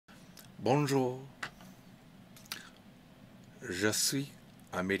Bonjour. Je suis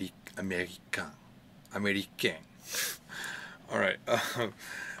Américain. Américain. All right.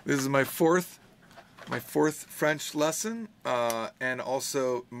 This is my fourth French lesson, and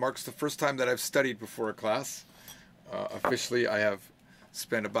also marks the first time that I've studied before a class. Officially, I have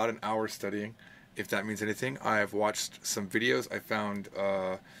spent about an hour studying, if that means anything. I have watched some videos. I found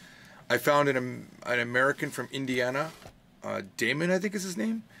an American from Indiana, Damon, I think is his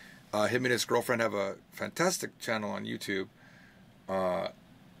name. Him and his girlfriend have a fantastic channel on YouTube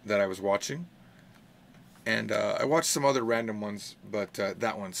that I was watching. And I watched some other random ones, but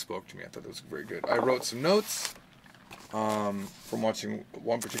that one spoke to me. I thought it was very good. I wrote some notes from watching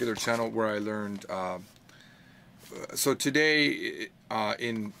one particular channel where I learned. So today,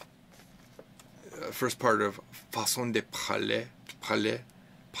 in first part of façon de parler,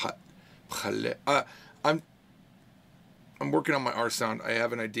 I'm working on my R sound. I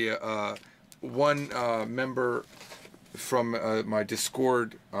have an idea. One member from my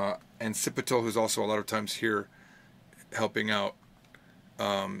Discord, and Cipital, who's also a lot of times here helping out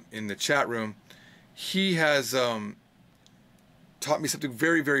in the chat room, he has taught me something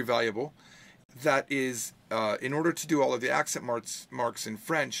very, very valuable. That is, in order to do all of the accent marks in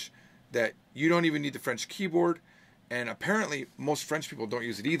French, that you don't even need the French keyboard, and apparently most French people don't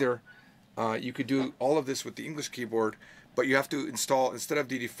use it either. You could do all of this with the English keyboard, but you have to install, instead of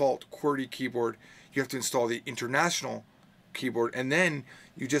the default QWERTY keyboard, you have to install the international keyboard, and then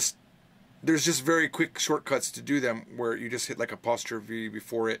there's just very quick shortcuts to do them, where you just hit like apostrophe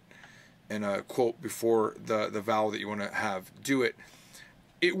before it and a quote before the vowel that you want to have do it.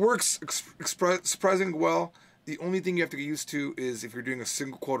 It works surprisingly well. The only thing you have to get used to is if you're doing a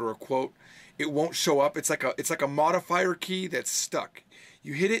single quote or a quote, it won't show up. It's like a modifier key that's stuck.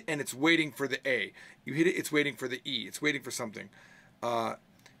 You hit it and it's waiting for the A. You hit it, it's waiting for the E. It's waiting for something.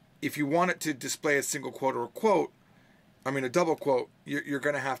 If you want it to display a single quote or a quote, a double quote, you're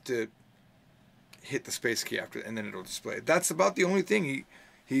going to have to hit the space key after, and then it'll display it. That's about the only thing.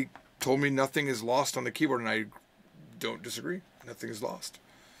 He told me nothing is lost on the keyboard, and I don't disagree. Nothing is lost.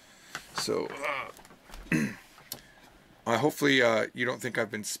 So, hopefully you don't think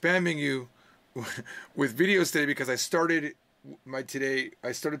I've been spamming you with videos today, because I started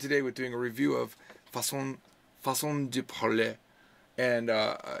today with doing a review of Façon de parler, and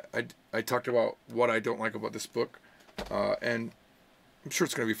I talked about what I don't like about this book, and I'm sure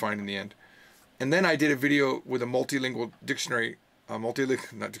it's going to be fine in the end. And then I did a video with a multilingual dictionary, a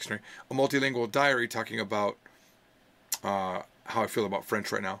multilingual diary, talking about how I feel about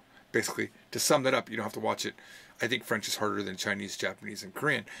French right now. Basically, to sum that up, you don't have to watch it. I think French is harder than Chinese, Japanese, and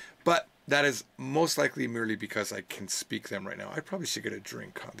Korean. But that is most likely merely because I can speak them right now. I probably should get a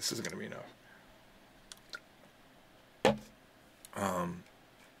drink. Huh? This isn't going to be enough.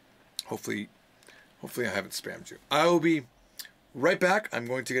 Hopefully I haven't spammed you. I will be right back. I'm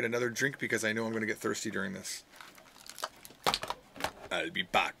going to get another drink because I know I'm going to get thirsty during this. I'll be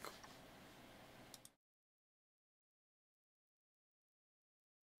back.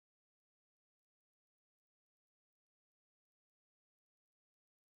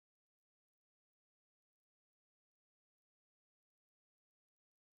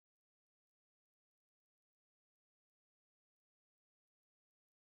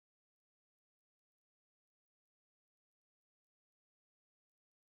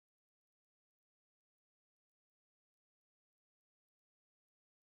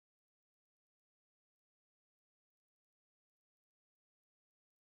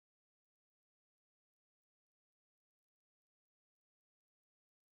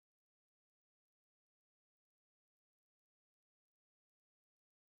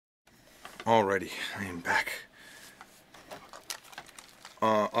 Alrighty, I am back.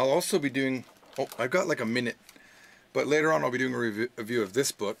 I'll also be doing, I've got like a minute, but later on I'll be doing a review of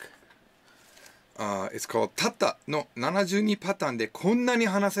this book. It's called Tatta no 72 パターンでこんなに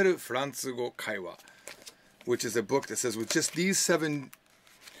話せるフランス語会話, which is a book that says with just these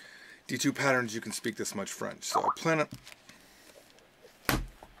 72 patterns you can speak this much French. So I plan on,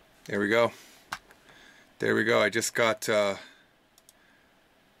 there we go. I just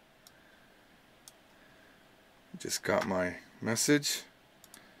got my message.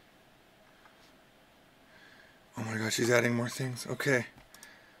 Oh my gosh, she's adding more things. Okay.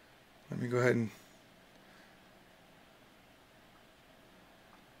 Let me go ahead and...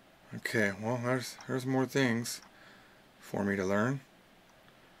 Okay, well, there's more things for me to learn.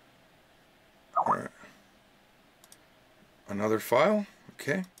 Alright. Another file.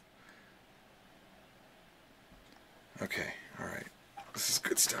 Okay. Okay, alright. This is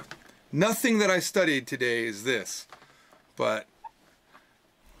good stuff. Nothing that I studied today is this, but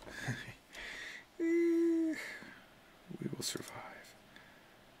survive.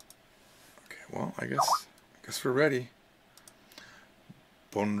 Okay, well, I guess we're ready.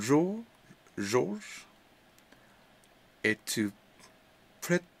 Bonjour, Georges. Es-tu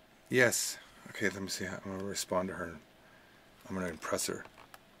prêt? Yes. Okay, let me see. I'm going to respond to her. I'm going to impress her.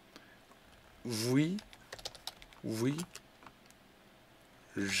 Oui. Oui.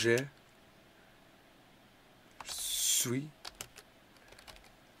 Je suis.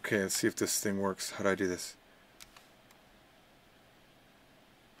 Okay, let's see if this thing works. How do I do this?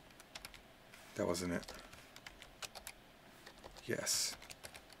 That wasn't it. Yes.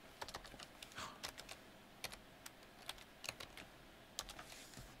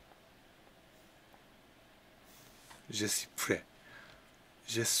 Je suis prêt.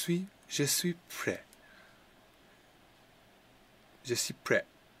 Je suis prêt. Je suis prêt.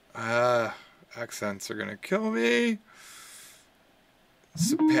 Ah, accents are gonna kill me.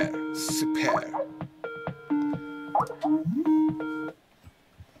 Super, super.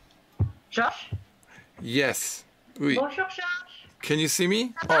 Georges? Yes. Oui. Bonjour Georges. Can you see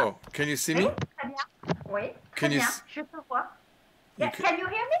me? Oh, can you see me? Oui, très bien. Oui, très Can you bien. s- Je te vois. Yeah, Okay. can you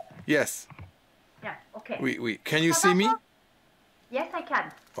hear me? Yes. Yeah, okay. Oui, oui. Can you Ça see va, me? Georges? Yes, I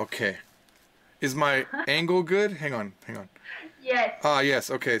can. Okay. Is my angle good? Hang on. Yes. Ah, yes.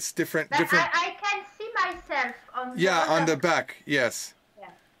 Okay, it's different. But Different. I can see myself on the Yeah, on other- the back. Yes. Yeah.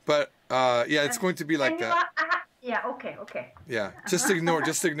 But yeah, it's going to be like Can you that. yeah, okay. Yeah. Just ignore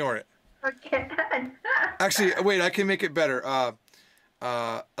it. Okay. Actually, wait, I can make it better.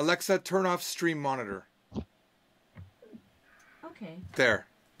 Alexa, turn off stream monitor. Okay. There,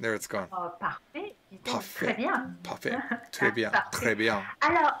 it's gone. Oh, parfait. Dis donc, Parfait. Très bien. Parfait. Très bien. Parfait. Très bien.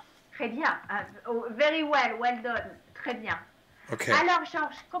 Alors, très bien. Oh, very well, well done. Très bien. Okay. Alors,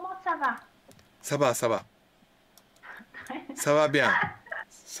 Georges, comment ça va? Ça va. Ça va bien.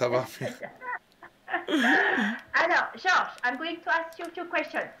 Ça va bien. Alors, Georges, I'm going to ask you 2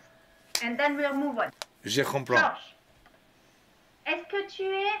 questions. And then we'll move on. Je comprends. Georges, est-ce que tu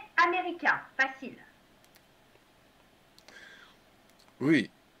es américain? Facile. Oui.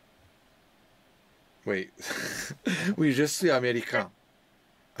 Wait. Oui, je suis américain.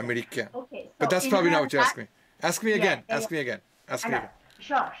 Américain. Okay. So But that's in probably not real what you asked me. Ask me again. Yeah, Ask me again. Ask me Alors, again.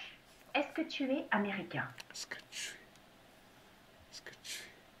 Georges, est-ce que tu es américain? Est-ce que tu es?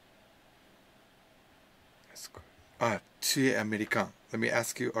 Ah, tu es américain. Let me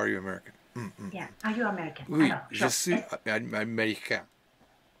ask you, are you American? Yeah. Are you American? Oui, Alors, je Georges, suis américain.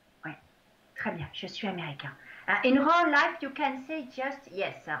 Oui, très bien, je suis américain. In real life, you can say just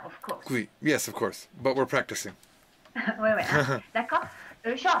yes, of course. Oui, yes, of course. But we're practicing. Oui, d'accord.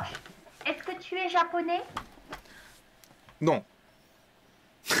 Georges, est-ce que tu es japonais? Non.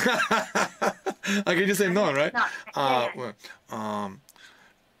 I can just say no, right? No,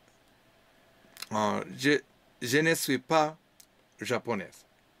 Je ne suis pas japonaise.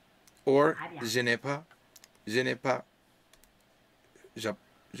 Or, Très bien. je n'ai pas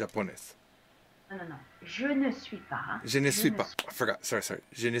japonaise. Non. Je ne suis pas. Hein. Je ne suis pas. I forgot. Sorry.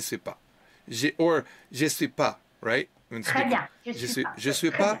 Je ne suis pas. Je suis pas, right? Très bien. Je suis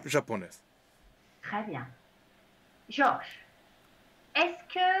Très pas bien. japonaise. Très bien. Georges, est-ce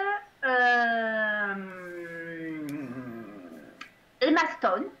que Emma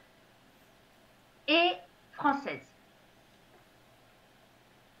Stone est française?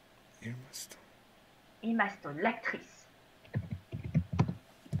 Emma Stone, l'actrice.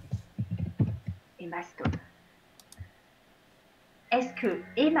 Emma Stone. Est-ce que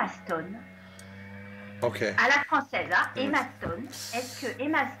Emma Stone, Okay. à la française, hein, Emma Stone, est-ce que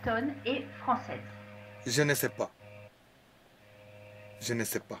Emma Stone est française? Je ne sais pas. Je ne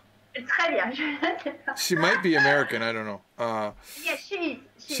sais pas. Très bien, je ne sais pas. She might be American, I don't know. Yes, she is.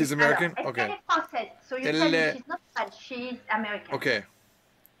 She's American? Alors, Okay. Elle est française, so you Elle tell me est- she's not French, she is American. Okay.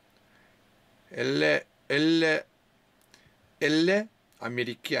 Elle est américaine. Elle est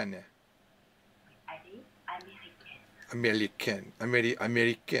américaine.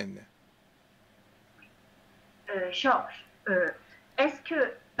 Américaine. Georges, est-ce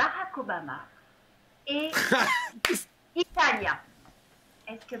que Barack Obama est italien?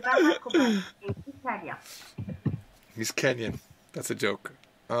 Est-ce que Barack Obama est italien? He's Kenyan. That's a joke.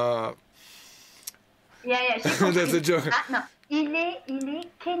 Yeah, j'ai compris. That's a joke. Ah, non, il est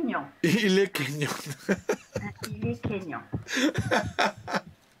kényan. Il est Kenyan. Il est kényan.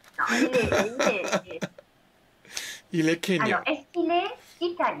 Non, il est... Il est Kenyan. Alors, est-ce qu'il est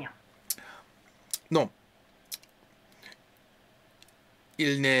italien? Non.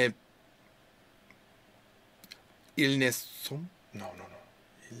 Il n'est son. Non.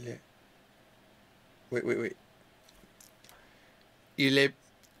 Il est. Wait. Il est.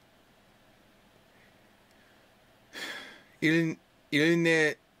 Il, il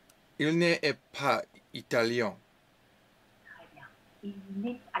n'est, il n'est pas italien. Très bien.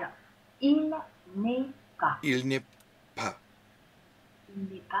 Alors, il n'est pas. Il n'est pas. Il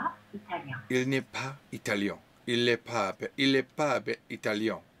n'est pas italien. Il n'est pas italien. Il n'est pas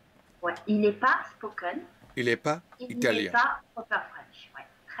italien. Ouais, il n'est pas spoken. Il n'est pas Il n'est italien. pas proper French. Ouais,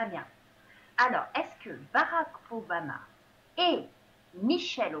 très bien. Alors, est-ce que Barack Obama et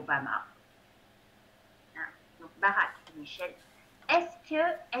Michelle Obama, hein, donc Barack et Michelle,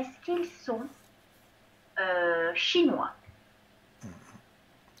 est-ce qu'ils sont chinois?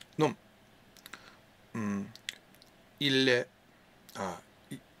 Non. Il est...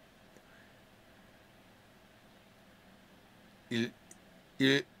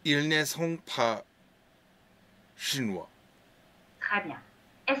 ils ne sont pas chinois. Très bien.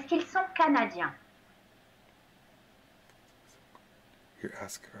 Est-ce qu'ils sont canadiens? You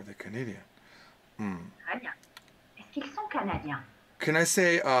ask, are they Canadian? Très bien. Est-ce qu'ils sont canadiens? Can I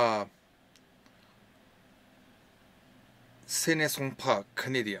say, ce ne sont pas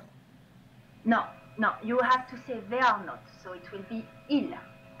Canadiens? No, you have to say they are not, so it will be ils.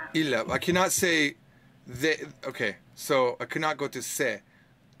 I cannot say they. Okay, so I cannot go to say.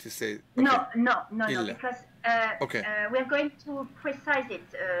 Okay. No, Il. because Okay. we are going to precise it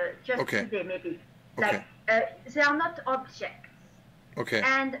just Okay. today, maybe. Okay. Like they are not objects, Okay.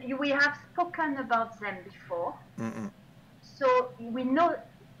 and we have spoken about them before, so we know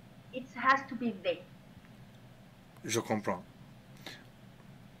it has to be they. Je comprends.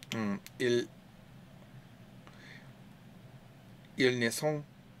 Ils ne sont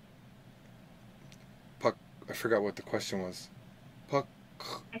pas. I forgot what the question was. Pas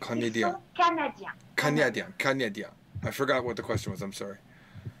Canadiens. Canadiens. I forgot what the question was. I'm sorry.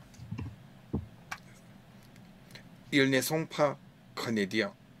 Ils ne sont pas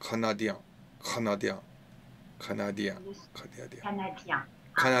Canadiens. Canadiens.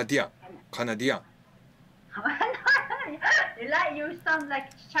 Là, you sound like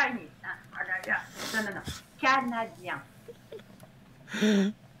Chinese. No. Canadien.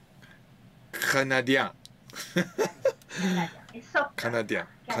 Canadien. It's so Canadien.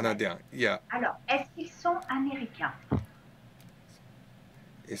 Yeah. Alors, est-ce qu'ils sont américains?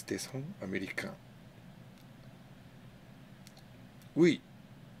 Est-ce qu'ils sont américains? Oui.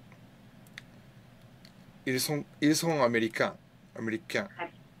 Ils sont américains. Américains.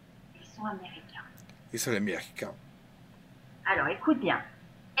 Ils sont américains. Ils sont américains. Alors, écoute bien.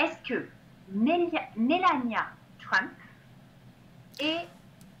 Est-ce que Melania Trump est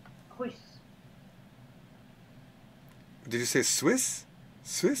russe? Did you say Swiss?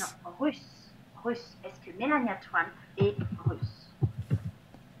 Swiss? Non, russe. Est-ce que Melania Trump est russe?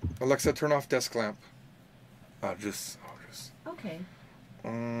 Alexa, turn off desk lamp. Russe. Okay.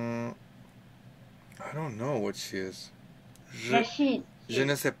 I don't know what she is. Je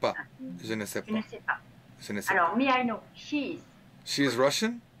ne sais pas. Je ne sais pas. Alors, me, I know. She is. She is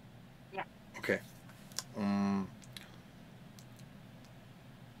Russian? Yeah. Okay.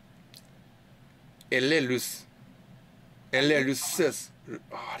 Elle est russe. Elle est russe. Oh,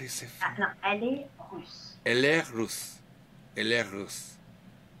 how do you say? Non, elle est russe. Elle est russe. Elle est russe.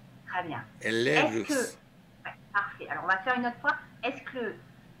 Très bien. Elle est russe. Ouais, parfait. Alors, on va faire une autre fois. Est-ce que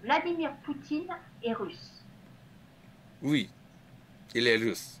Vladimir Poutine est russe? Oui. Il est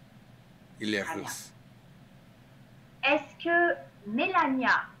russe. Il est Très russe. Bien. Est-ce que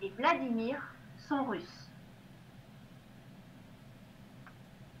Mélania et Vladimir sont russes?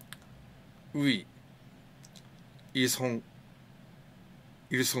 Oui. Ils sont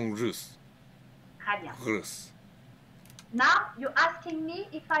russes. Très bien. Russes. Now, you're asking me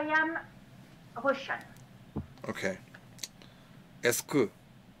if I am Russian. Okay. Est-ce que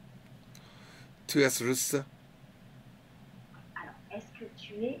tu es russe? Alors, est-ce que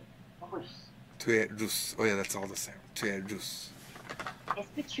tu es russe? Tu es russe. Oh yeah, that's all the same. Tu es russe. Est-ce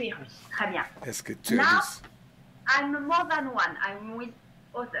que tu es russe? Très bien. Est-ce que tu es Now, russe? I'm more than one. I'm with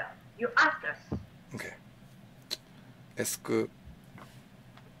other. You ask us. Okay. Est-ce que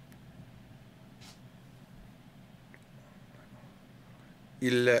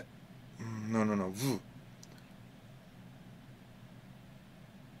il... Non.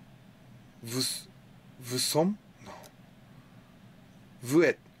 Vous sommes? Non. Vous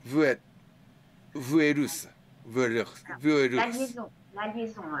êtes russe. Vous êtes russe. La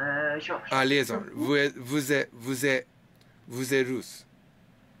liaison, Georges. Ah, liaison. Vous êtes russe. Très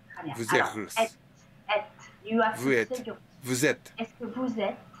bien. Vous êtes Alors, russe. You have Vous to êtes. say your- Vous êtes. Est-ce que vous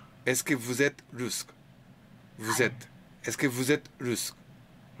êtes? Est-ce que vous êtes russe? Vous êtes. Est-ce que vous êtes russe?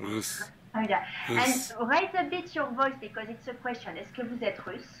 Russe. Très bien. Russe. And raise a bit your voice because it's a question. Est-ce que vous êtes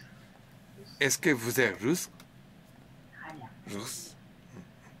russe? Est-ce que vous êtes russe? Très bien. Rus.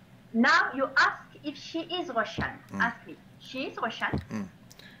 Now you ask if she is Russian. Ask me. She is Russian?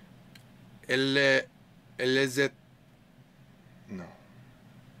 Elle est... No.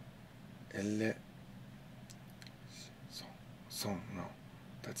 Elle... Son, no.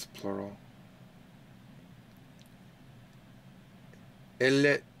 That's plural. Elle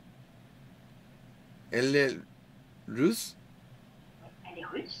est russe? Elle est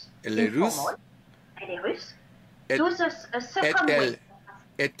russe. Elle est russe? Informal. Elle est russe. Est- Do the second way.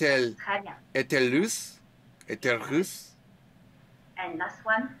 Est-elle Très bien. est-elle russe? Est-elle russe? And last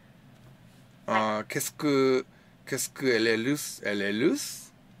one. Qu'est-ce que elle est russe? Elle est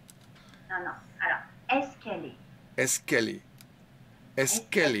russe? Non, non. Alors, est-ce qu'elle est? Est-ce qu'elle est? Est-ce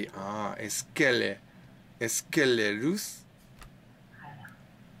qu'elle est? Est-ce qu'elle est? Est-ce qu'elle est russe? Très bien.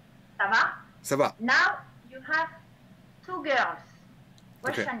 Ça va? Ça va. Now you have two girls.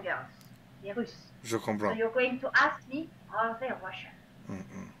 Okay. Russian girls. Les Russes. Je So comprends. you're going to ask me, are they Russian?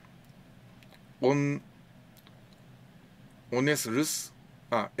 On est russe?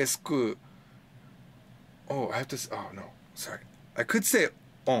 Est-ce que... Oh, I have to... Oh, no. Sorry. I could say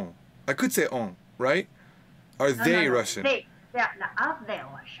on. I could say on, right? Are No, they no, no. Russian? Are they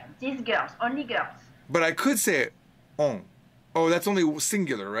Russian? These girls, only girls. But I could say on. Oh, that's only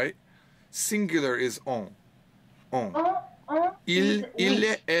singular, right? Singular is on. On. On Il, is we.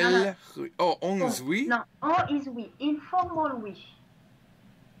 est, elle... Oh, on is we? No, on is we. Informal we.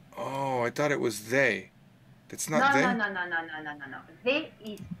 Oh, I thought it was they. It's No, not they? no. They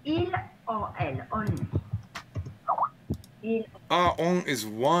is il or elle, only. Il On is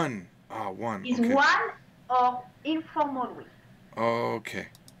one. One. is Okay. one or informal we. Okay.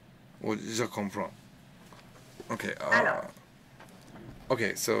 Well, je comprends. Okay. Alors.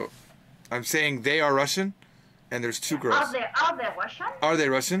 Okay, so I'm saying they are Russian, and there's two girls. Are they Russian? Are they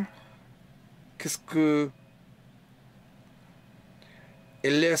Russian? Qu'est-ce que...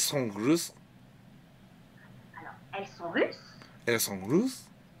 Elles sont russes? Alors, elles sont russes. Elles sont russes?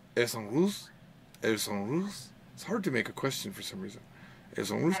 Elles sont russes? Elles sont russes? It's hard to make a question for some reason. Elles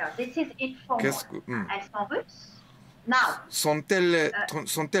sont russes? Alors, this is informal. Qu'est-ce que... Elles sont russes. Now, Sont-elles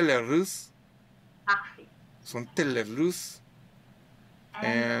russes? parfait. Sont-elles russes?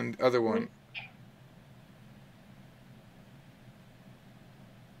 And other one.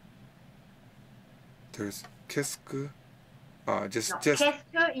 There's qu'est-ce que... just... Qu'est-ce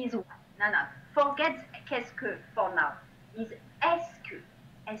que is one. No. Forget qu'est-ce que for now. Is est-ce que.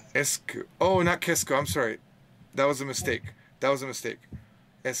 Est-ce que... Oh, not qu'est-ce que. I'm sorry. That was a mistake.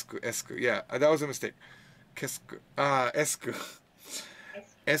 Est-ce que. Yeah, that was a mistake. Qu'est-ce que...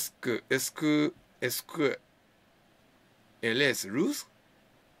 Est-ce que... Est-ce que... Elle est russe?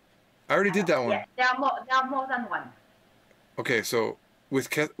 I already did that one. Yeah, there are more than one. Okay, so with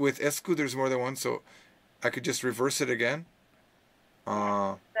est-ce que there's more than one, so I could just reverse it again.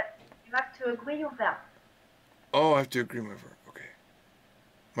 But you have to agree your verb. Oh, I have to agree my verb. Okay.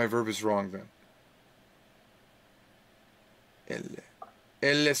 My verb is wrong then.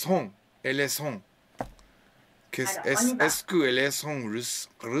 Elles sont. Est-ce que elles sont russes?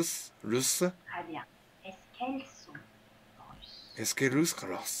 Très bien. Est-ce qu'elles sont russes? Est-ce que russes?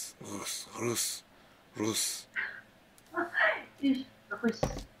 Russe. Russes.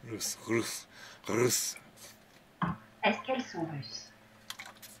 Est-ce qu'elles sont russes?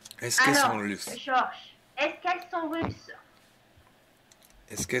 Est-ce qu'elles Alors, sont russes? Georges, est-ce qu'elles sont russes?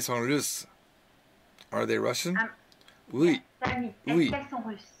 Est-ce qu'elles sont russes? Are they Russian? Oui. Oui. Samy, Oui. est-ce qu'elles sont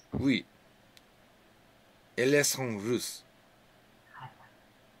russes? Oui. Elles sont russes.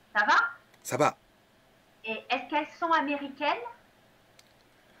 Ça va? Ça va. Et est-ce qu'elles sont américaines?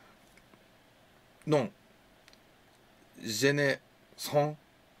 Non. Je ne sont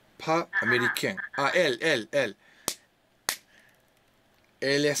pas américains. Elles.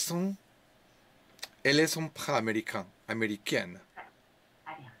 Elles sont pas américaines.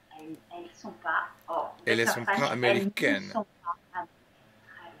 Ah bien, elles sont pas. Oh, Elles sont pas américaines. Elles ne sont pas américaines.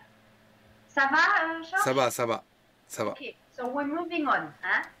 Très bien. Ça va, Georges? Ça va. Okay, so we're moving on.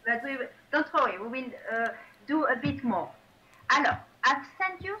 Hein? But don't worry, we will do a bit more. Alors, I've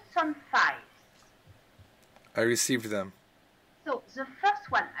sent you some files. I received them. So the first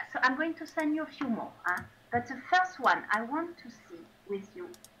one, so I'm going to send you a few more. Hein? But the first one I want to see with you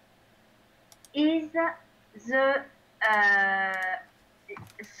is the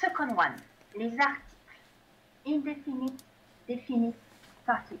second one, les articles. Indefinite, definite,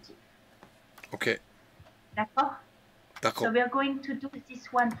 partitive. Okay. D'accord? So D'accord. we're going to do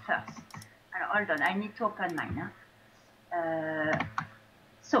this one first. Hold on, I need to open mine.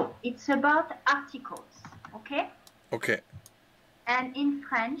 So it's about articles, okay? Okay. And in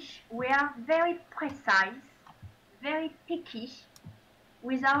French, we are very precise, very picky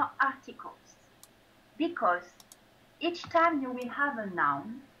with our articles because each time you will have a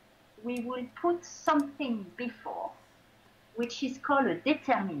noun, we will put something before, which is called a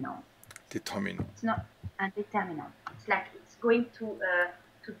determinant. Determinant. It's not a determinant. It's like it's going to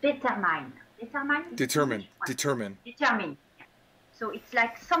determine. Determine. Determine. Determine. So it's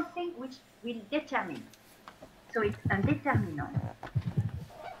like something which will determine. So it's a determinant.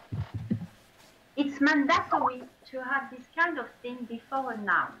 It's mandatory to have this kind of thing before a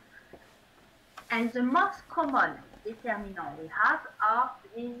noun. And the most common determinant we have are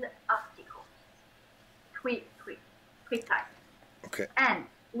these articles. Three types. Okay. And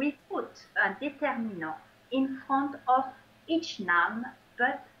we put a determinant in front of each noun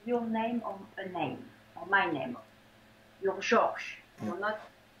but your name or a name, or my name. You're Georges. You're not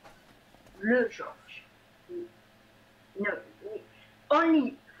le Georges. No,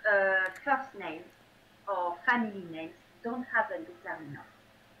 only first names or family names don't have a determinant.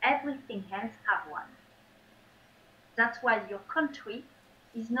 Everything else have one. That's why your country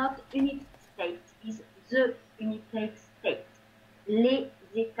is not United States, is the United States. Les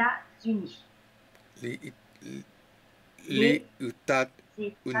États-Unis. Les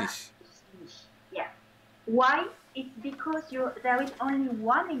États-Unis. Yeah. Why? It's because there is only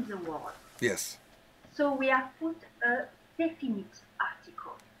one in the world. Yes. So we have put a definite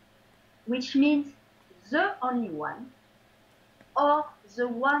article, which means the only one, or the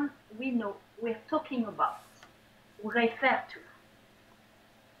one we know we're talking about, we refer to.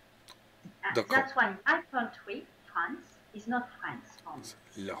 That's why my country, France, is not France.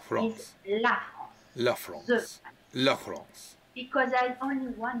 La France. It's La France. La France. La France. Because there is only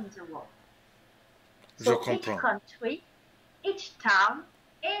one in the world. So each country, each town,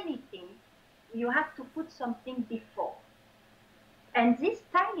 anything, you have to put something before. And this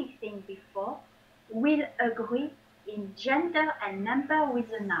tiny thing before will agree in gender and number with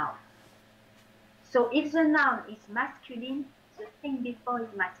the noun. So if the noun is masculine, the thing before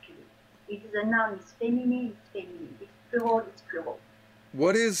is masculine. If the noun is feminine, it's feminine. If plural, it's plural.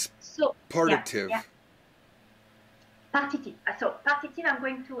 What is partitive? Yeah. Partitive. So partitive, I'm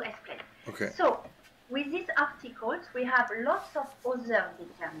going to explain. Okay. So with these articles, we have lots of other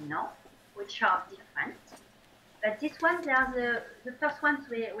determinants, which are different. But this one, they are the first ones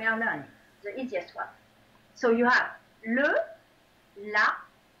we are learning, the easiest one. So you have le, la,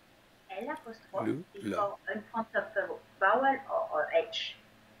 L apostrophe, before in front of a vowel or H.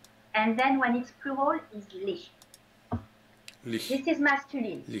 And then when it's plural, is li. This is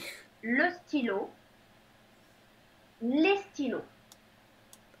masculine. Li. Le stylo, les stylos.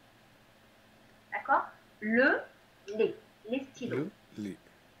 D'accord? Le, les stylos. Le, li.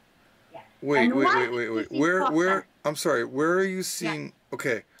 Yeah. Wait. Where? I'm sorry. Where are you seeing? Yeah.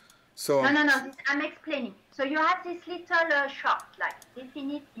 Okay. So. No. I'm explaining. So you have this little short, like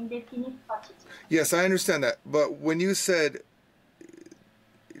definite, indefinite, partitive. Yes, I understand that. But when you said,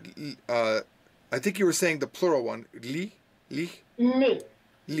 I think you were saying the plural one, li.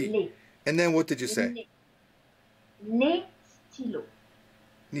 And then what did you say? Les stylos.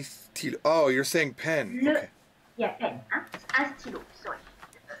 Les stylos. Oh, you're saying pen. Okay. Yeah, pen. Hein? Un stylo, sorry.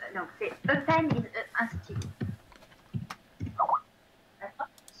 No, a pen is un stylo.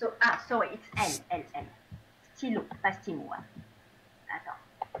 So, sorry, it's L. Stylo, pas stylo.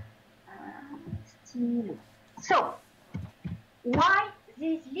 Attends. Stylo. So, why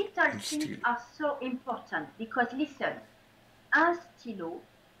these little things are so important? Because listen, un stylo,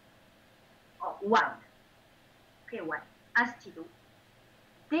 or one. Okay, one. Un stylo.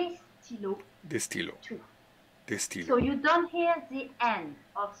 Des stylos. Des stylos. Two. Des stylos. So you don't hear the end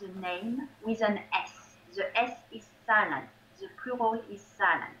of the name with an S. The S is silent. The plural is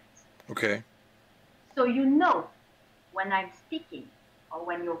silent. Okay. So you know when I'm speaking or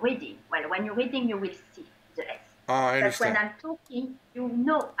when you're reading. Well, when you're reading, you will see the S. I understand. But when I'm talking, you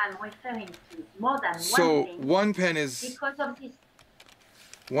know I'm referring to more than one thing. So one pen is... Because of this.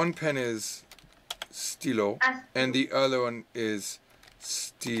 One pen is stylo, and the other one is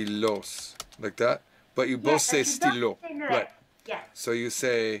stylos, like that. But you both say stylo, right? Yeah. So you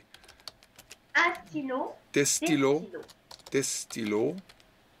say un stylo, des stylos,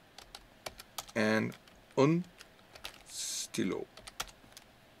 and un stylo.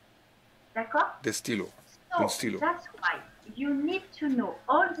 D'accord? Des stylos, so un stylo. That's why you need to know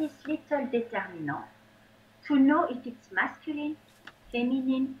all these little determinants to know if it's masculine,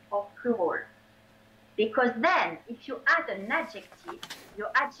 feminine, or plural. Because then, if you add an adjective, your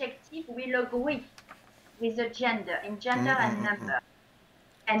adjective will agree with the gender, in gender and number.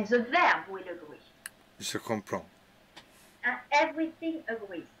 And the verb will agree. Je comprends. And everything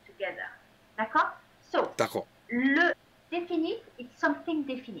agrees together. D'accord? So, D'accord. le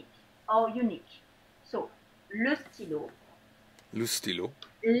or unique. So, le stylo. Le stylo.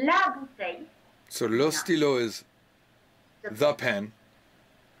 La bouteille. So lo stylo is the pen.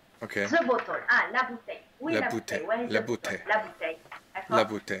 Okay. The bottle. Ah, la bouteille. Oui, La la bouteille. bouteille. Where is La the bottle? bouteille. La bouteille. La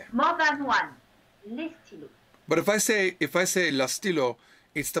D'accord? bouteille. More than one. Les stylos. But if I say la stylo,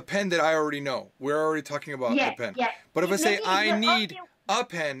 it's the pen that I already know. We're already talking about Yes, the pen. yes. But if I say Maybe I the need only- a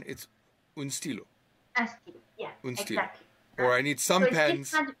pen, it's un stylo. Un stylo. Yeah, Un stylo. exactly. Or I need some So it's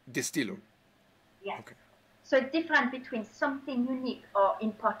pens, different- de stylo. Yeah. Okay. So it's different between something unique or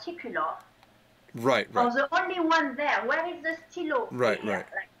in particular, Right, or right. the only one there. Where is the stylo? Right, here? right.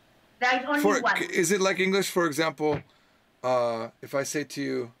 Like, there is only one. Is it like English, for example, if I say to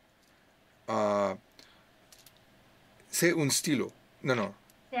you, say un stylo. No.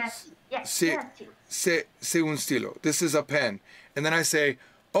 C'est un stylo. Yes, C'est c'est un stylo. c'est un stylo. This is a pen. And then I say,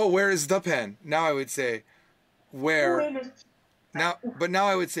 oh, where is the pen? Now I would say, Où where? est le stylo? But now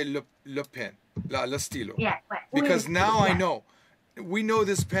I would say le pen, le stylo. Yeah, ouais. Où est Because le stylo? now I Yeah. know. We know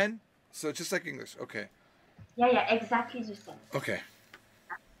this pen, so it's just like English. Okay. Yeah, exactly the same. Okay.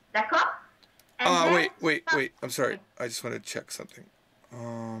 D'accord? And then- Wait. I'm sorry. I just want to check something.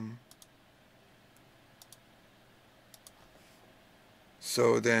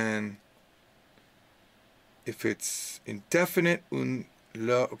 So then, if it's indefinite,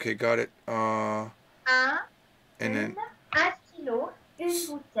 okay, got it. Un, And then, un stylo, une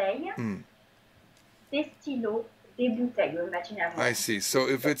bouteille, des stylos, des bouteilles. Vous imaginez avant. I see. So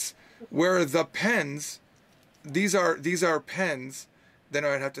if it's where the pens, these are pens, then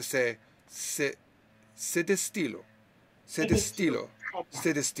I'd have to say c'est de stylo. C'est de stylo. Très bien.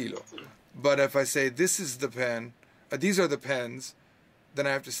 C'est de stylo. But if I say this is the pen, these are the pens, then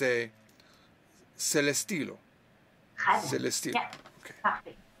I have to say c'est le stylo. Très bien. C'est le stylo. Yeah. Okay.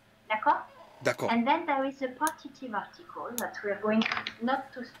 Parfait. D'accord? D'accord. And then there is a partitive article that we are going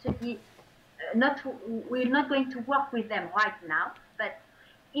not to study, we're not going to work with them right now, but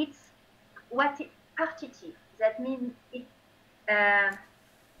it's partitive. That means it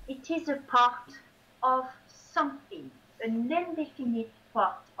is a part of something, an indefinite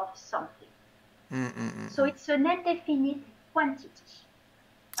part of something. So it's an indefinite quantity.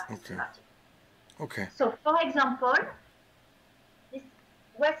 Partitive Okay. article. Okay. So, for example,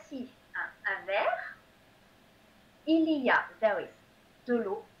 voici un verre. There is de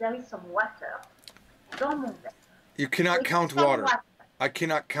l'eau, there is some water dans mon verre. You cannot It's count some water. I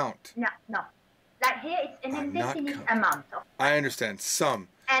cannot count. No. Like here, it's an I'm not indefinite counting. amount of. I understand. Some.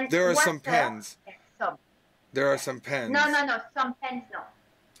 And There are water, some pens. Yes, some. There are some pens. No. Some pens, no.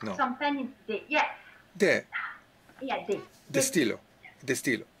 No. Some pen is de. Yeah. De. Yeah, de. De stylo. De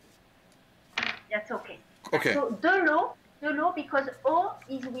stylo. That's okay. Okay. So de l'eau, because O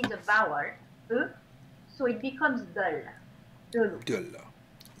is with a vowel, E, so it becomes de l'eau. De la.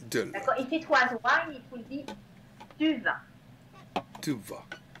 De la. D'accord? If it was wine, it will be du vin. Tu vas.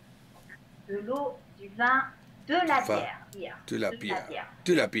 De l'eau, du vin, de la Va. bière. Here. De la bière.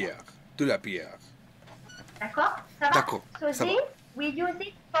 De la bière. De la bière. D'accord? Ça va? D'accord, So ça va. this, we use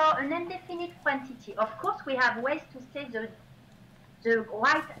it for an indefinite quantity. Of course, we have ways to say the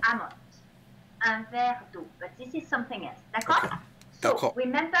right amount. Un verre d'eau. But this is something else. D'accord? Okay. So, D'accord.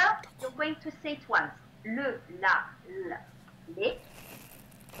 remember, you're going to say it once. Le, la, les.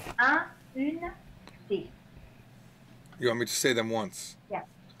 Un, une, des. You want me to say them once? Yeah.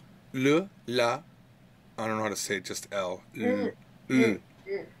 Le, la. I don't know how to say it, just L. L. L.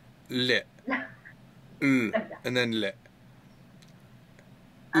 Le. L. And then le.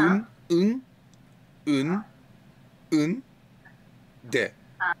 Un. De.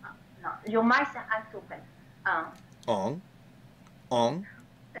 No, your mouth has to open. On.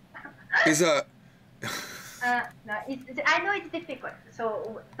 Is a. No, I know it's difficult,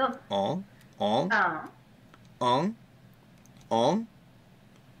 so don't. On.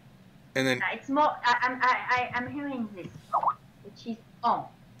 And then It's more. I'm hearing this, which is on.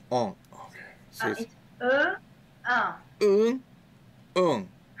 on. Okay. So It's it's un. un.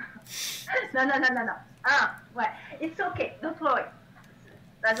 No. Ouais. It's okay. Don't worry.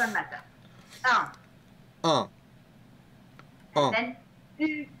 Doesn't matter. Un. Then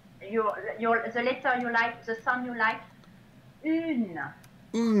the letter you like, the sound you like. Une.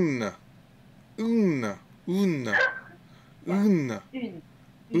 Une. Une.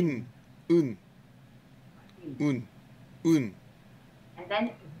 And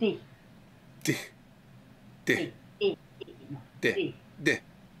then des. De. Des. De. De.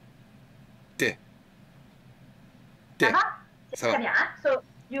 De. Ça va? C'est Ça va. très bien. Hein? So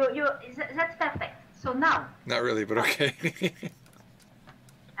that's perfect. So now, Not really, but okay.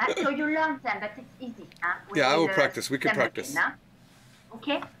 so you learn them, but it's easy. Huh? Yeah, I will With, practice. We can them again, practice. huh? Ok.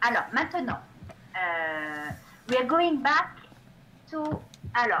 Alors, maintenant, we are going back to...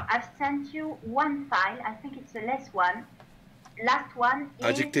 Alors, I've sent you one file. I think it's the last one. Last one is...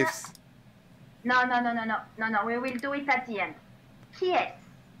 Adjectives. No. We will do it at the end. Qui est?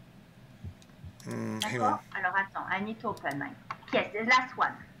 Hang D'accord? Alors, attends. I need to open mine. Qui est? The last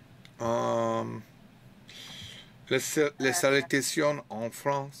one. Les salutations en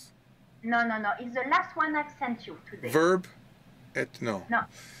France. No. It's the last one I've sent you today. Verb? No. No.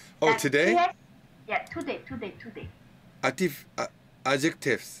 Oh, Like, today? Yes. Yeah, today.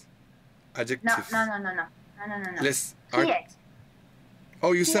 Adjectives. No. Les, Qui est?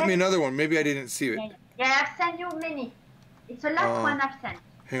 oh, you sent me Yes. another one. Maybe I didn't see it. Yeah, I've sent you many. It's the last one I've sent.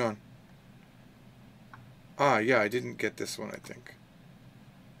 Hang on. Ah, yeah, I didn't get this one, I think.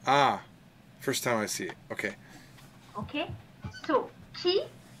 Ah, first time I see it. Okay. Okay? So, qui,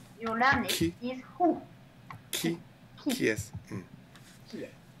 you learn it, Qui. is who. Qui? Qui. Qui est? Qui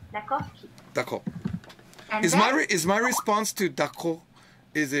est. D'accord? Qui. D'accord. And Is then, my response to d'accord?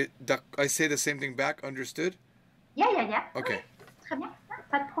 Is it I say the same thing back? Understood? Yeah. Okay. Oui, très bien.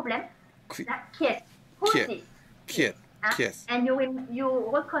 Pas de problème. Qui. Là, qui est? Who Qui is est? this? Qui est? Hein? Qui est? And you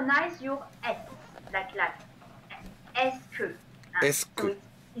recognize your S. Like, est-ce que. Hein? Est-ce So que.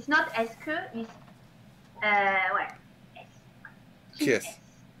 it's not est-ce que, it's, ouais. Est. Qui est?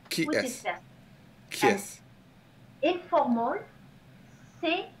 Qui Who's est? this person? Qui And est? informal,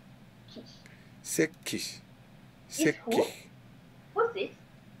 c'est qui? C'est qui? C'est who? qui? Who's this?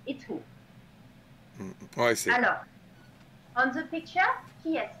 It's who? Oh, I see. Alors, on the picture,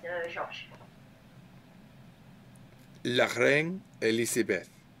 qui est Georges? La reine Elisabeth.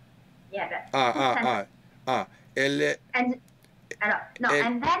 Yeah, but Elle est... And no, Elle-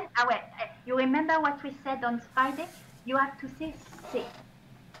 and then wait, you remember what we said on Friday? You have to say c'est.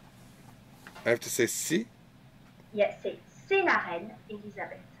 I have to say si? Yeah, c'est la reine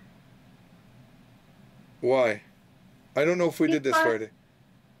Elisabeth. Why? I don't know if we did this Because- Friday.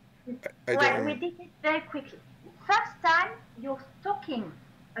 I Well, don't we know. did it very quickly. First time you're talking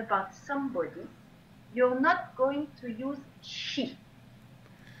about somebody, you're not going to use she.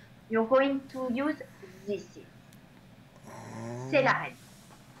 You're going to use this. C'est la reine.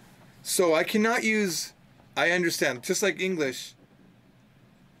 So I cannot use... I understand. Just like English,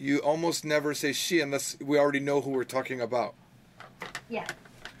 you almost never say she unless we already know who we're talking about. Yeah.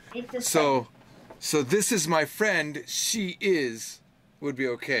 It's the So this is my friend, she is, would be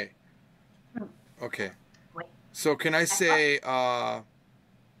okay. Okay. Wait. So can I say,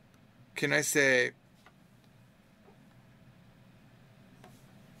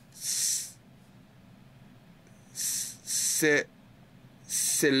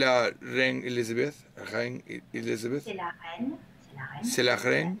 c'est la reine Elisabeth? Reine Elisabeth? C'est la reine. C'est la reine. C'est la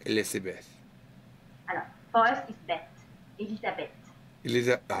reine Elisabeth. Alors, for us, it's Beth. Elisabeth.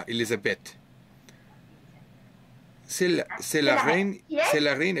 Elisabeth. C'est la reine, Qui est? c'est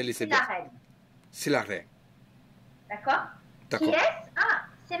la reine C'est Elisabeth. la reine. C'est la reine. D'accord? D'accord. Qui est? Ah,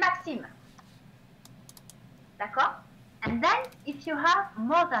 c'est Maxime. D'accord? And then, if you have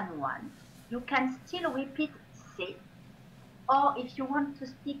more than one, you can still repeat c'est. Or if you want to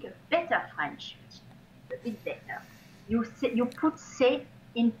speak a better French, a bit better, you put c'est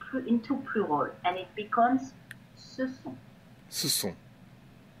into plural and it becomes ce sont. Ce sont.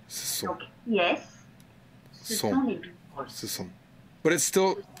 Ce sont. Donc, yes, ce Sont. sont les plurals. Ce sont. But it's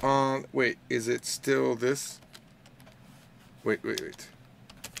still, wait, is it still this? Wait.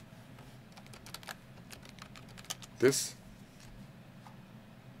 This?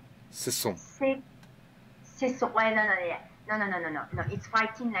 Ce sont. C'est sont. Ouais, non. No, it's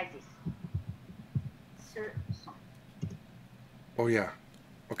writing like this. Ce sont. Oh yeah.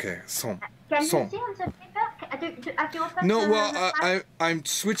 Okay, sont. Can Sont. you see on the paper? Have you opened No, the well, file? I'm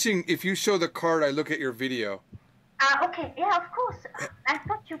switching. If you show the card, I look at your video. Okay. Yeah, of course. I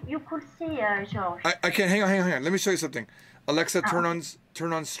thought you could see, George. I can't. Hang on. Let me show you something. Alexa, turn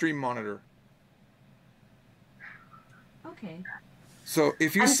Oh. on stream monitor. Okay. So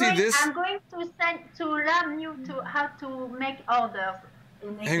if you see this, I'm going to learn you how to make orders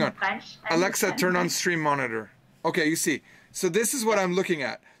hang in on. French. Alexa, turn on stream monitor. Okay, you see. So this is what I'm looking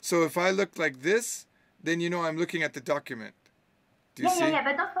at. So if I look like this, then you know I'm looking at the document. Do you see? Yeah,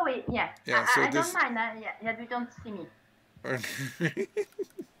 but don't worry. Yeah. Yeah, so I this- don't mind. Yeah, you don't see me.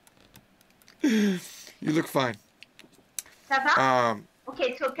 You look fine. Ça va?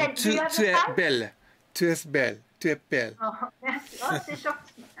 Okay, so do you have Tu the es file? belle. Tu es belle. Tu es belle. Oh, merci. Oh, c'est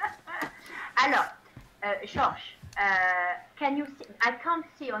gentil. Alors, Georges, can you see? I can't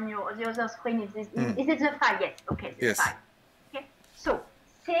see on the other screen. Is it the file? Yes. Okay, the Yes. file. Okay. So,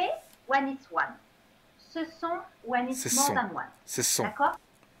 say when it's one. ce sont when it's Ce more sont. than one. Ce sont. D'accord?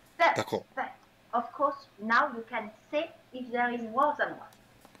 D'accord. But, of course, now you can say if there is more than one.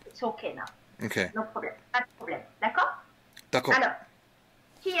 It's okay now. Ok. No problem. Pas de problème. D'accord? D'accord. Alors,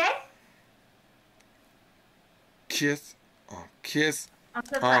 qui est Qui est? Oh, qui est? on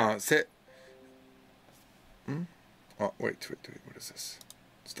se Ah, c'est. Oh, wait. What is this?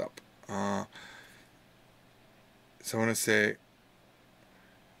 Stop. So I want to say.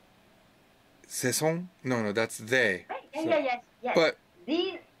 Ce sont? No, that's they. So- Yes. But,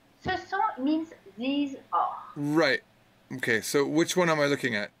 These, ce sont means these are. right. Okay, so which one am I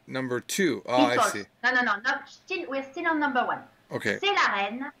looking at? Number 2. Oh, I Beatles. see. No. We're still on number 1. Okay. C'est la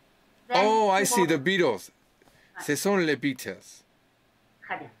reine. Then Oh, I you see. go- The Beatles. Ce sont les Beatles.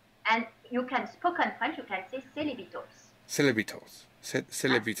 Très bien. And you can spoken French, you can say c'est les Beatles. C'est les Beatles. C'est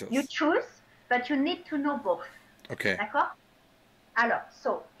les Beatles. You choose, but you need to know both. Okay. D'accord? Alors,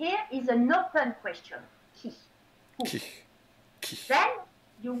 so here is an open question. Qui? Who? Qui? Then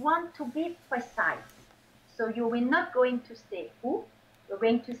you want to be precise. So you will not going to say who, you're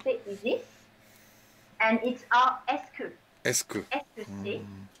going to say is this, and it's our est-ce que. Est-ce que? Est-ce que c'est?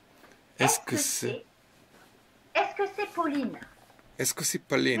 Est-ce que c'est? Est-ce que c'est Pauline? Est-ce que c'est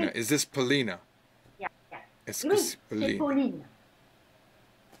Paulina? Oui. Is this Paulina? Yeah. Est-ce que Oui, c'est c'est Paulina? Pauline.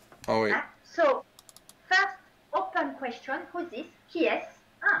 Oh, wait. Hein? So, first open question, who's this? Qui est?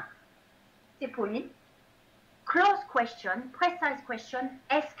 C'est Pauline. Close question, precise question,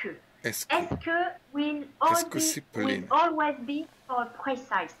 est-ce que? Est-ce que? Est-ce que will Est-ce que c'est Pauline? always be for a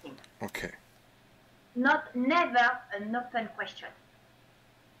precise thing, Okay. never an open question.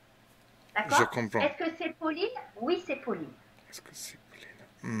 D'accord? Je comprends. Est-ce que c'est Pauline? Oui, c'est Pauline. Est-ce que c'est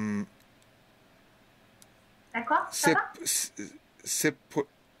Paulina? D'accord? Ça va? C'est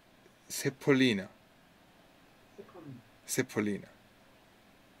Paulina. C'est Pauline. C'est Paulina.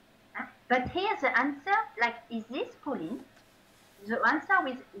 Hein? But here the answer, like, is this Pauline? The answer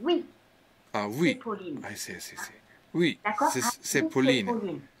is oui. Ah, oui. C'est Pauline. I see. Oui, D'accord? c'est Oui, Paulina.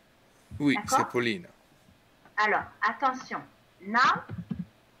 Pauline. Oui, D'accord? c'est Paulina. Alors, attention. Now,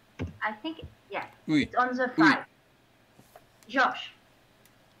 I think, yeah, Oui. it's on the Oui. 5. Georges,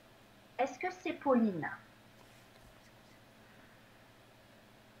 est-ce que c'est Pauline?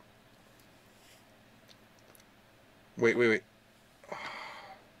 Wait.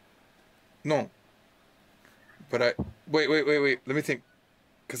 No. But wait. Let me think.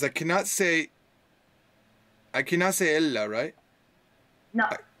 Because I cannot say ella, right? No.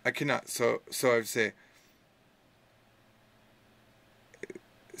 I cannot. So I would say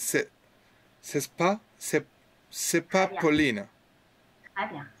c'est pas bien. Paulina. Très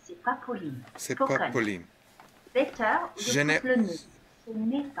bien, c'est pas Pauline. C'est Spoken. pas Pauline. Better, Je je n'ai- coupe le nez.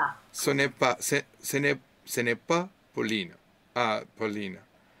 Ce n'est pas. Ce n'est pas Paulina. Ah, Paulina.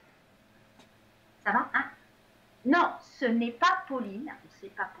 Ça va, hein? Non, ce n'est pas Pauline.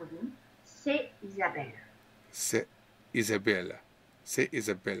 C'est pas Pauline. C'est Isabelle. C'est Isabella. C'est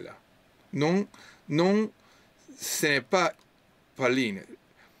Isabella. Non, ce n'est pas Pauline.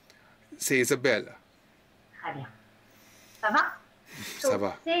 C'est Isabella. Très bien. Ça va? Ça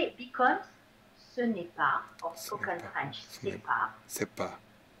va. C'est because ce n'est pas, or Ce spoken n'est pas. French, Ce c'est n'est- pas. Ce n'est pas.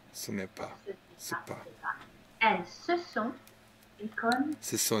 Ce n'est C'est pas. c'est pas. And ce sont, because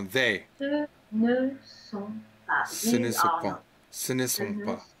Ce sont they. ce ne sont pas. Ce ne These sont are pas. not. Ce ne Ce sont ne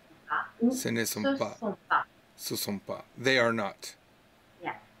pas. sont pas. Ou Ce ne sont ce pas. sont pas. Ce sont pas. They are not.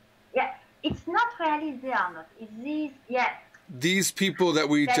 Yeah. It's not really they are not. It's these, yeah. These people that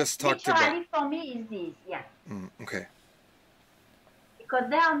we That just talked about. literally for me is these, yeah. Okay. Because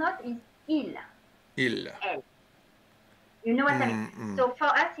they are not is il. Il. Elle. You know what I mean? So for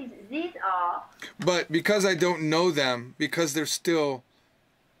us, these are. But because I don't know them, because they're still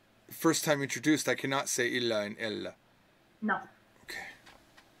first time introduced, I cannot say illa and ella. No. Okay.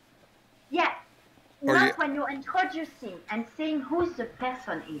 Yeah. Or Not you- when you're introducing and saying who the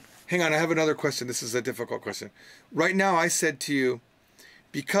person is. Hang on, I have another question. This is a difficult question. Right now, I said to you,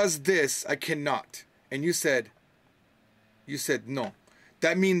 because this, I cannot. And you said no.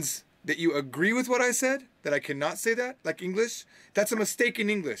 That means that you agree with what I said? That I cannot say that? Like English? That's a mistake in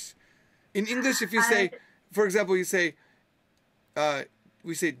English. In English, if you say, for example, you say,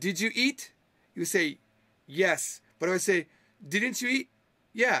 we say, did you eat? You say, yes. But if I say, didn't you eat?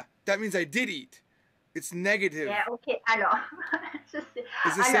 Yeah, that means I did eat. It's negative. Yeah, okay. Alors, je sais.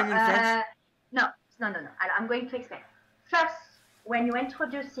 Is the same in French? No. Alors, I'm going to explain. First, when you're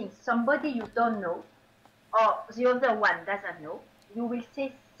introducing somebody you don't know, or the other one doesn't know, you will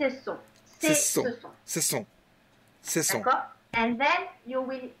say ce sont. Ce sont. D'accord? And then you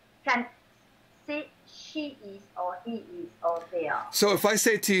can say she is, or he is, or they are. So if I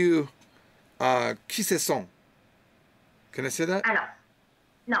say to you, Qui ce sont? Can I say that? Alors,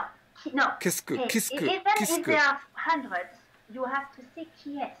 no, no. Qu'est-ce que, Hey, qu'est-ce que, even qu'est-ce if que? there are hundreds, you have to say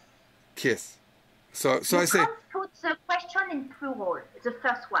qui est. Kiss. So You I say, can't put the question in plural, the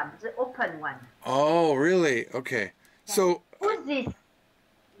first one, the open one. oh, really? Okay. So, Who's this?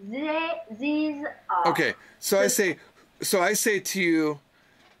 These are. okay. So I say to you,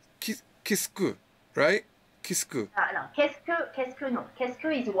 qu'est-ce que, right? Qu'est-ce que? Alors, qu'est-ce que non? Qu'est-ce que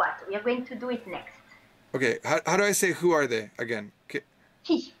is what? We are going to do it next. Okay. How do I say who are they again? Qui.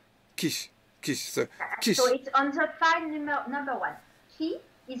 Kish. Kish. So, kish. So it's on the file number one. Qui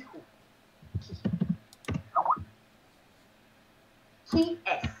is who? Qui. Qui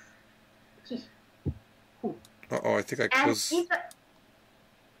est? Qui? Who? Uh-oh, I think I And closed. if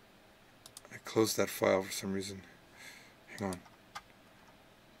I closed that file for some reason. Hang on.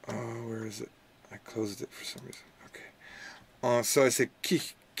 Oh, where is it? I closed it for some reason. Okay. So I say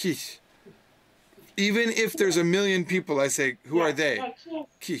kish, kish. Even if there's a million people, I say, who are they? Yeah, qui est?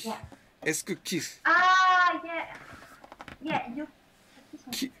 Kish. Yeah. Est-ce que kish? Ah, yeah. Yeah, you.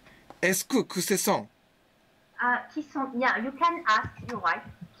 Qui? Est-ce que ce sont? Qui sont? Yeah, you can ask. You're right.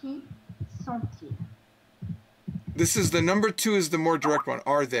 Qui sont-ils? This is the number 2 is the more direct one.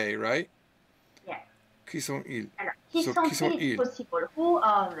 Are they, right? Yeah. Qui sont-ils? Alors, qui So, qui sont-ils is sont-ils? possible. Who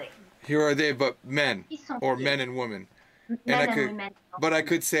are they? Here are they, but men. Qui sont-ils? Or men and women. Men I and could, women. but I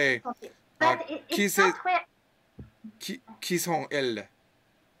could say, But qui it's c'est- not where. qui sont elles?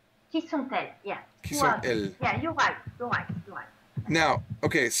 Qui sont-elles? Yeah. Qui Who sont are they? elles? Yeah, you're right. You're right. You're right. Now,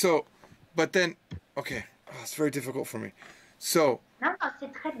 okay, so, but then, okay, it's very difficult for me. So, Non, non,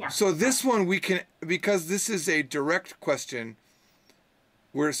 c'est très bien. so this one we can, because this is a direct question,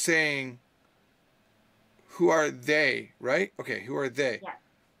 we're saying, who are they, right? Okay, who are they? Yeah.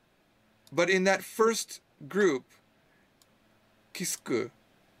 But in that first group, qu'est-ce que,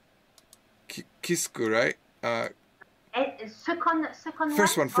 right? Second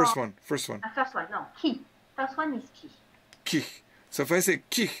First one, first or- one, first one. First one, no. Qui. First one is qui. Qui. So if I say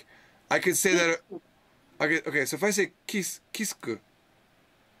qui, I could say that. Okay, so if I say qu'est-ce que,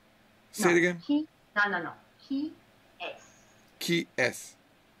 say No, it again. Qui. No. Qui est? Qui est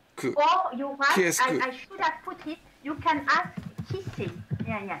que? Or you're Qui right. est-ce que? I should have put it. You can ask qui c'est.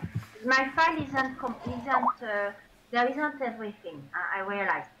 Yeah. My file isn't. There isn't everything. I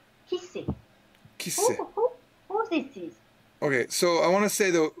realized. Qui c'est? Qui c'est? Who this is? Okay, so I want to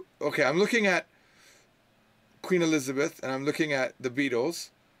say though. Okay, I'm looking at Queen Elizabeth and I'm looking at the Beatles,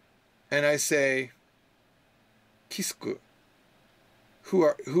 and I say, qu'est-ce que?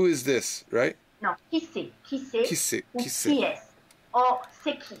 Who is this, right? No, qui c'est? Qui c'est? Qui c'est? Ou Qui c'est? qui est? Or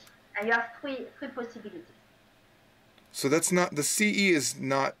c'est qui? And you have three possibilities. So that's not the CE is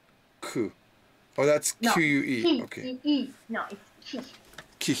not que. Oh, that's No, QUE. qui, Okay. E. No, it's qui.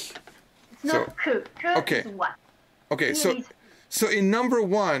 Qui. It's not que. Que okay. is what? Okay, Qui so in number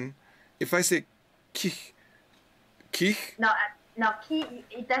 1, if I say qui, No, qui,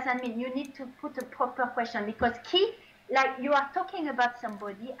 it doesn't mean you need to put a proper question because qui, like you are talking about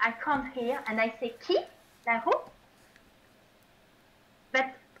somebody, I can't hear, and I say qui, like who?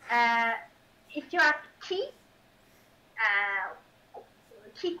 But if you ask qui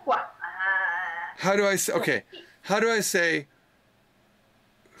quoi? how do I say, okay, how do I say,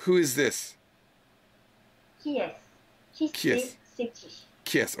 who is this? Qui est? Qui Qui c'est qui?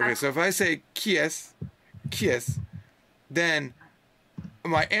 Qui est? Okay, so if I say qui est, then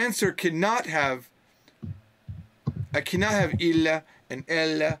my answer cannot have, I cannot have il and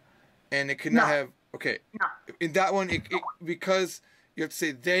elle, and it cannot No. have, okay, No. in that one, it because you have to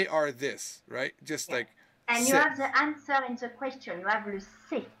say they are this, right? Just like, And you c'est. have the answer in the question. You have le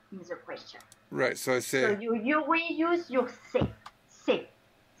c'est in the question. Right, so I say, So you reuse your c'est. C'est.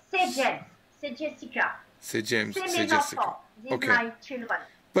 C'est James. C'est Jessica. c'est James, C'est c'est mes Jessica. enfants. These Okay. my children.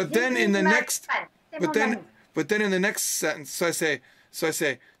 But This then is in the my next, friend. C'est but mon then, ami. but then in the next sentence, so I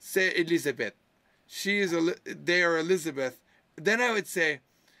say, c'est Elizabeth. She is, they are Elizabeth. Then I would say,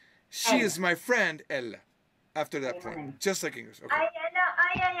 she Elle. is my friend, elle. After that C'est mon ami. point, just like English. Okay.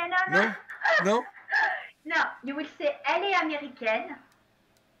 No. No? No, you will say, elle est américaine.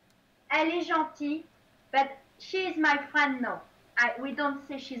 Elle est gentille. But she is my friend, no. We don't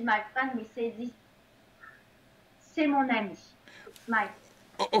say she's my friend, we say this. C'est mon ami. It's my,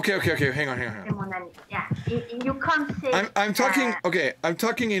 Okay. Hang on. c'est mon ami. Yeah. You can't say. I'm talking. Okay, I'm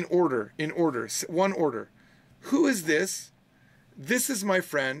talking in order. One order. Who is this? This is my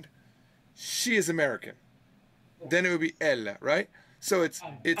friend. She is American. Then it would be elle, right? So it's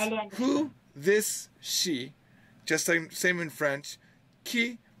Elle est who, this, she, just like same in French.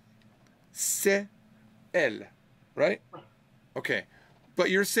 Qui, c'est, elle, right? Oui. Okay, But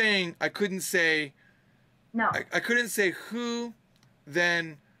you're saying I couldn't say. No. I couldn't say who.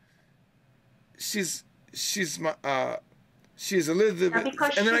 Then. She's my she's Elizabeth, No,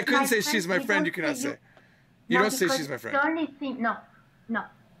 and then I couldn't say friend, she's my friend. You cannot say. You don't say she's my friend. The only thing, no,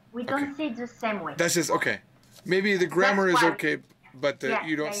 we don't say it the same way. That's just okay. Maybe the grammar is okay, but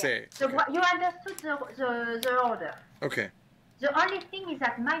you don't say it. So okay. you understood the order. Okay. The only thing is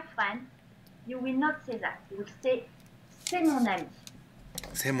that my friend, you will not say that. You will say c'est mon ami.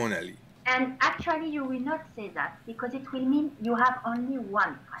 C'est mon ami. And actually, you will not say that because it will mean you have only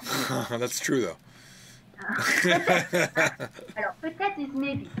one friend. That's true, though. Alors, peut-être is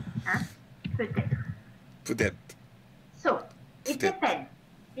maybe. Hein? Peut-être. Peut-être. So, it depends.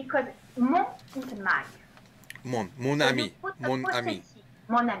 Because mon is my. Mon ami. Mon ami.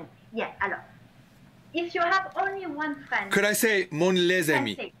 Mon ami. Yeah, alors. If you have only one friend. Could I say mon les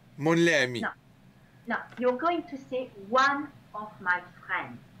amis? Mon les amis. No, you're going to say one of my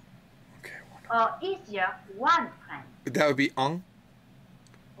friends. Okay. Or easier, one friend. That would be un.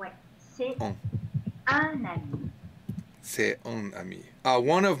 Ouais, c'est un ami. C'est un ami.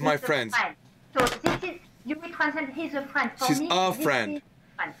 One of my friends. Friend. So this is, you will translate, he's a friend. For She's me, a friend.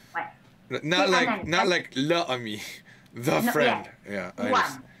 Friend. Ouais. Not like le ami. The friend. Yeah.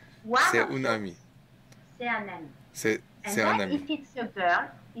 One. C'est un ami. C'est un ami. C'est un then ami. if it's a girl,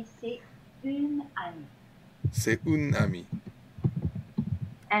 c'est une amie. C'est un ami.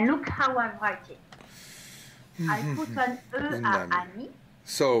 And look how I write it. I put an E à ami.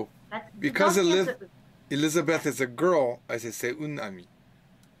 So, because Elizabeth is a girl, I say c'est un ami.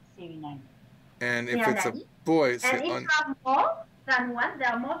 C'est une amie. And if it's a boy, c'est un. And if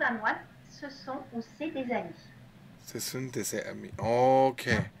there are more than one, ce sont ou c'est des amis. Ce sont des amis.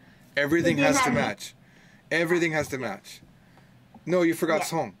 Okay. Everything has to match. Everything has to match. No, you forgot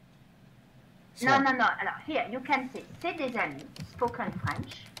son. No. Alors, here, you can say c'est des amis, spoken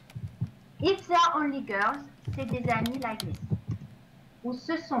French. If they are only girls, c'est des amis like this. Ou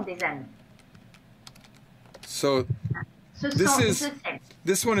ce sont des amis. So,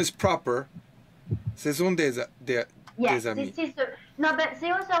 this one is proper. Ce sont des amis. This is no, but the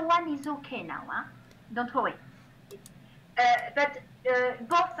other one is okay now. Huh? Don't worry. But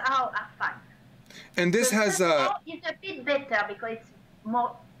both are fine. And this has it's a bit better because it's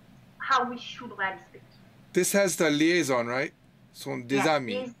more how we should really speak. This has the liaison, right? Sont des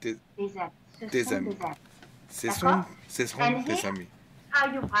amis. Des amis. Des amis. Ce sont des amis. How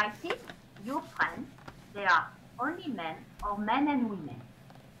you write it? Your friends, they are only men or men and women.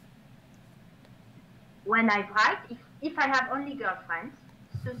 When I write, if I have only girlfriends,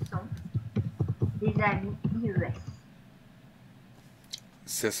 ce sont des amis IES.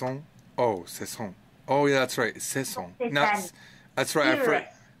 Ce sont. Oh, ce sont. Oh, yeah, that's right. Ce sont. That's right.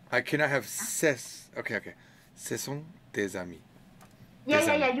 I cannot have ses. Okay. Ce sont des amis.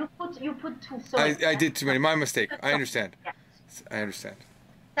 Yeah. You put two. So I did too many. My mistake. I understand. Yeah. I understand.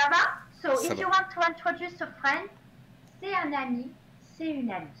 Ça va? So if you want to introduce a friend, c'est un ami, c'est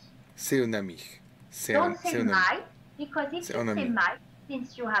une amie. C'est un ami. Don't say my, because if you say my,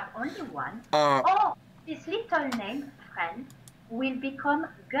 since you have only one, or this little name friend will become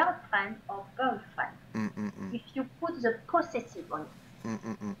girlfriend or boyfriend. If you put the possessive on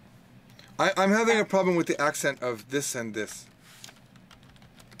it. I'm having a problem with the accent of this and this.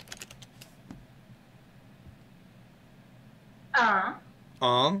 Un.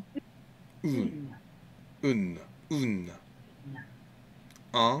 Une. Un.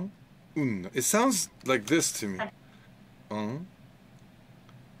 It sounds like this to me.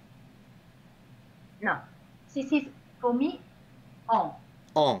 No. This is, for me, on.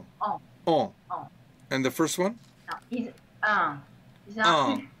 And the first one? No, is un.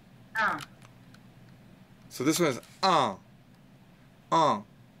 Un. So this one is un. And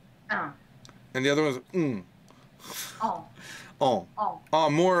the other one is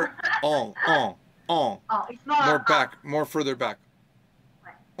more it's more back, more further back.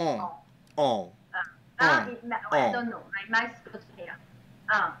 I don't know. My mouth goes here.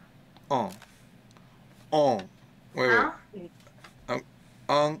 Wait.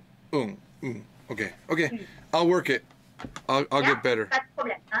 Okay. I'll work it. I'll get better. Pas de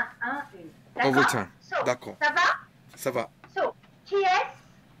problème. Over time. So, D'accord. Ça va? Ça va. So, qui est?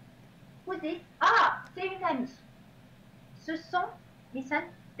 Who's it? C'est une amie. Ce sont, listen,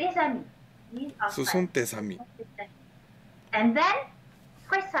 des amis. Ce sont des amis. And then,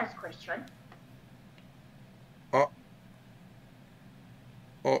 precise question.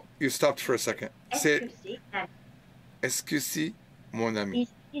 Oh, you stopped for a second. Excusez, mon ami.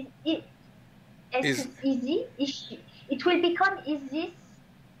 Easy. It will become is this?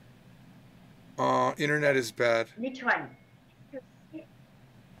 Internet is bad. Literally.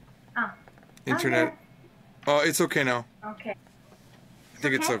 Internet. Oh, it's okay now. Ok. I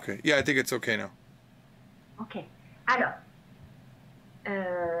think it's okay. Yeah, I think it's okay now. Ok. Alors,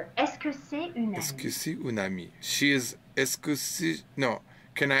 est-ce que c'est une Est-ce que amie? c'est une amie? She is. Est-ce que c'est. No.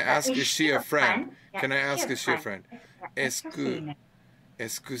 Can I ask, is she a friend? Yeah, Can I ask, is she a friend? Est-ce c'est que. une amie?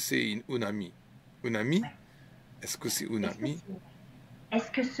 Est-ce que c'est une amie? Une amie? Ouais. Est-ce que c'est une Est-ce que amie?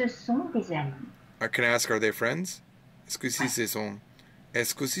 est-ce que ce sont des amis? Can I ask, are they friends? Est-ce que si Ouais. c'est son.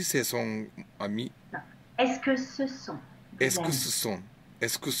 Est-ce que si c'est son ami? Non. Est-ce que ce sont des Est-ce que amis? ce sont.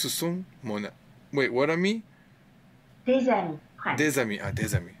 Est-ce que ce sont mon. Wait, what ami? Des amis. Friends. Des amis. Ah,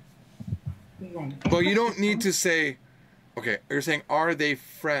 des amis. Des amis. Well, you don't need to say. Okay, you're saying, are they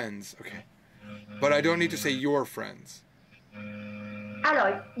friends? Okay. But I don't need to say your friends.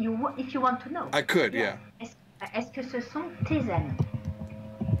 Alors, if you want to know. I could, yeah. Est-ce que ce sont tes amis?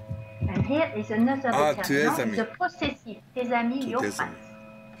 And here is another tes amis. the possessive. Tes amis, your tes friends.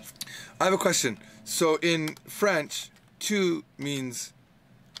 I have a question. So in French, tu means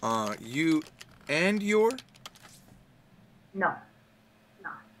you and your? No. No.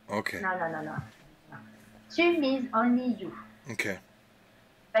 Okay. No. Tu means only you. Okay.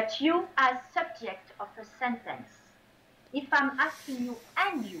 But you as subject of a sentence. If I'm asking you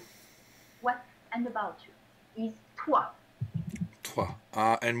and you, what and about you is toi. Toi.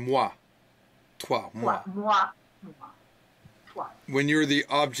 And moi. Toi. Moi. Moi. Toi. When you're the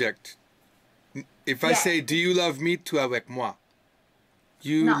object. If I say, do you love me? Tu avec moi.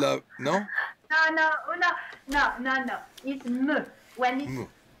 You No. love. No? No. It's me. When it's Me.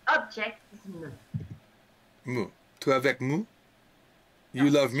 object, it's me. Me. Tu avec nous? You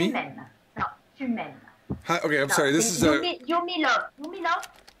love me? Tu m'aimes. No, tu m'aimes. Hi, okay, I'm sorry. This is you me love. You me love?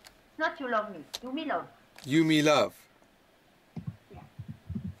 It's not you love me. You me love. You me love. Yeah.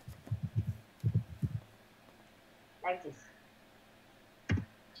 Like this.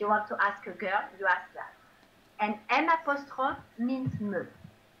 If you want to ask a girl, you ask that. And M apostrophe means me.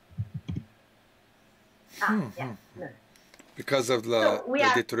 Me. Because of le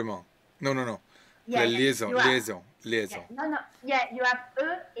détournement. No. Yeah, La liaison. Yeah, no. Yeah, you have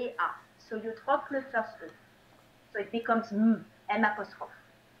E et A. So you drop the first E. So it becomes M apostrophe.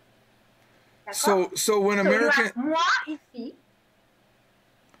 So when American... You have moi is he.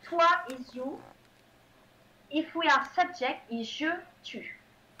 Toi is you. If we are subject, is je, tu.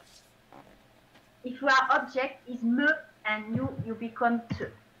 If we are object, is me and you become te.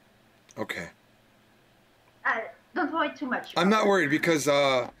 Okay. Don't worry too much. I'm not worried because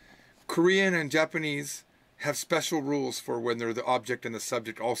Korean and Japanese have special rules for when they're the object and the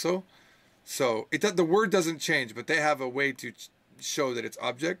subject also. So the word doesn't change, but they have a way to show that it's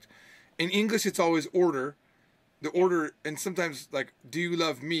object. In English, it's always order. The order, and sometimes like, do you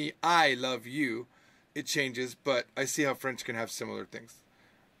love me? I love you. It changes, but I see how French can have similar things.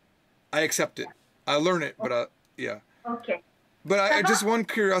 I accept it. I learn it, but yeah. Okay. But I just one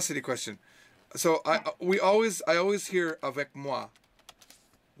curiosity question. So I always hear avec moi.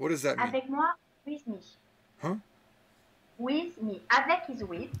 What does that mean? Avec moi, with me. Huh? With me. Avec is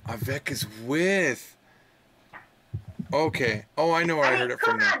with. Avec is with. Okay. Oh, I know where I heard it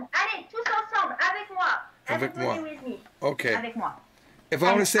from now. Allez, tous ensemble, avec moi. Avec Everybody moi. with me. Okay. Avec moi. If I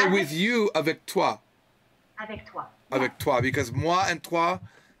want to say with you, avec toi. Avec toi. Avec toi, because moi and toi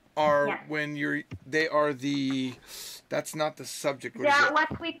are when they are the. That's not the subject. They are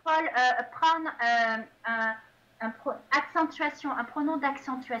what we call a pronoun, accentuation, un pronom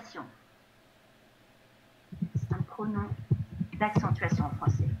d'accentuation. C'est un pronom d'accentuation en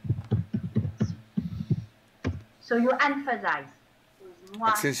français. So you emphasize with moi.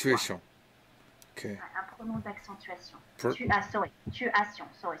 Accentuation. Okay. Un pronom d'accentuation. Tuation.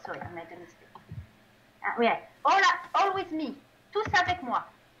 Sorry, I made a mistake. Yeah. All with me. Tous avec moi.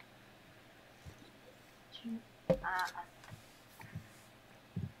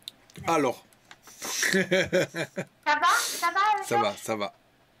 Alors. Ça va.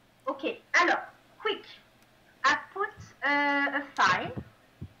 Okay, alors, quick. I put a file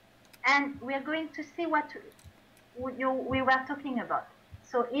and we are going to see what we were talking about.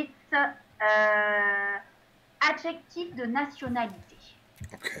 So it's adjective de nationalité.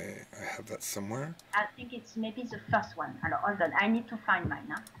 Okay, I have that somewhere. I think it's maybe the first one. Alors, hold on, I need to find mine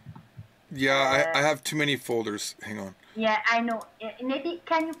now. Yeah, I have too many folders. Hang on. Yeah, I know. Maybe,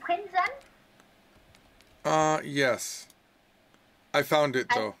 can you print them? Yes. I found it,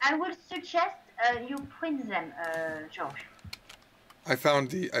 though. I will suggest you print them, George. I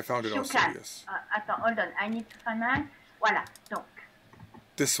found it also, yes. Attends, hold on, I need to find mine. Voilà, donc.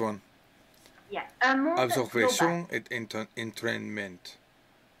 This one. Yeah, un monde Absorption global. et entraînement.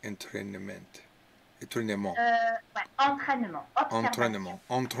 Entraînement. Ouais, entraînement. Entraînement. Observation.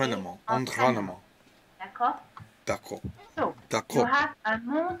 Entraînement. Et Entraînement. D'accord? D'accord. So, you D'accord. have un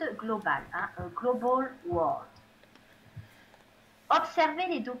monde global, hein, a global world. Observez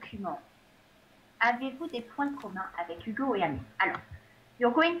les documents. Avez-vous des points communs avec Hugo et Ami? Alors,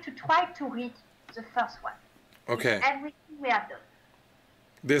 you're going to try to read the first one. Okay. It's everything we have done.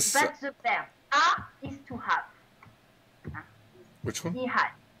 This. But the verb a is to have. Which one? He had.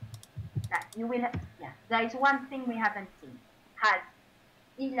 That you will. Yeah. There is one thing we haven't seen. Has.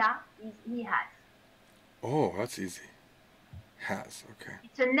 Il a is he has. Oh, that's easy. Has. Okay.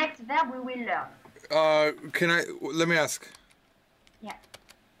 It's the next verb we will learn. Let me ask. Yeah.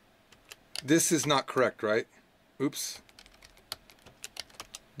 This is not correct, right? Oops.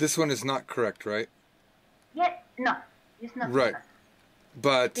 This one is not correct, right? Yeah. No, it's not. Right. Correct.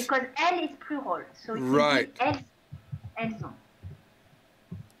 But. Because elle is plural, so it right. will be elles ont.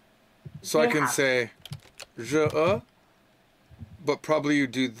 So They I can have. say je, but probably you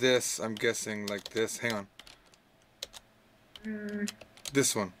do this, I'm guessing, like this. Hang on.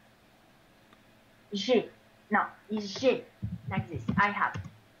 This one. J'ai. No, it's j'ai. Like this. I have.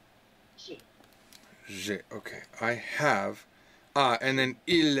 J'ai. J'ai. Okay. I have. Ah, and then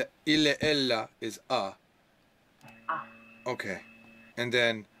il, ella is a. Ah. Okay. And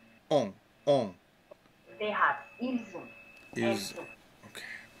then on. They have. Ils ont. Is. Elles ont.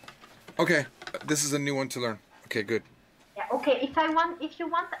 Okay. This is a new one to learn. Okay, good. Yeah, okay. If you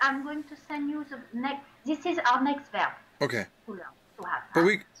want, I'm going to send you the next. This is our next verb Okay. to learn, to have.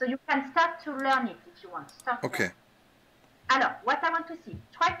 But So you can start to learn it if you want. Start. Okay. Learning. Alors, what I want to see.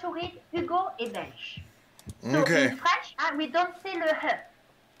 Try to read Hugo et Belge. So Okay. in French, we don't say le he.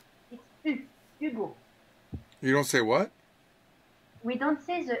 It's U. Hugo. You don't say what? We don't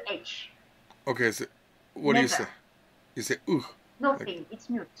say the H. Okay, so what Never. do you say? You say ugh. Nothing. It's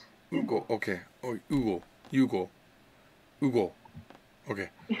mute. Hugo. Okay. Oh, Hugo. Okay.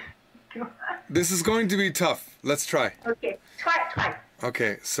 This is going to be tough. Let's try. Okay. Try.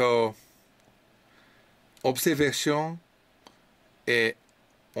 Okay, so observation et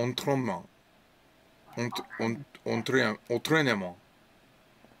entraînement. Entraînement.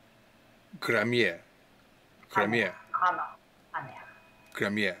 Grammaire. Grammar.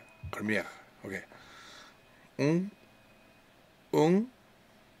 Grammaire. Okay. Un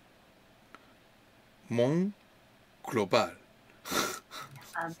monde global.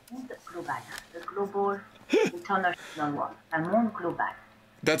 Un monde global. The global international world. Un monde global.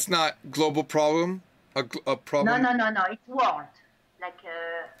 That's not global problem. A problem. No. It's world. Like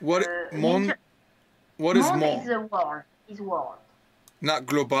What monde? What is monde? monde? Is a world. Is world. Not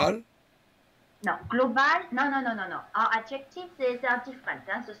global. No, global. No. Our adjectives they are different.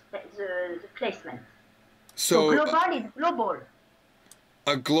 The placement. So global is global.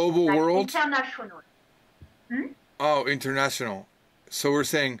 A global Like world. International. Oh, international. So we're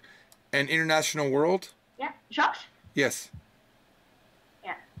saying an international world? Yeah, Georges. Yes.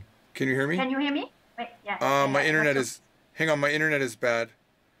 Yeah. Can you hear me? Can you hear me? Wait. Yeah. My internet is. Hang on, my internet is bad.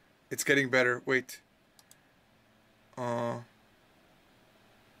 It's getting better. Wait. I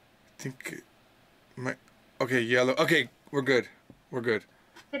think my. Okay, yellow. Okay, we're good.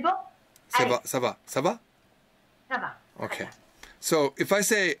 C'est bon? Ça Allez, va, ça va, ça va? ça va. Okay. So if I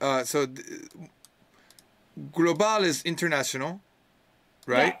say global is international,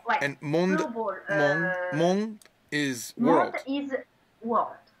 right? Yeah, right. And monde Global, monde is world. Monde is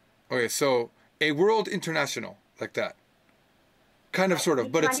world. Okay, so a world international like that. Kind of, sort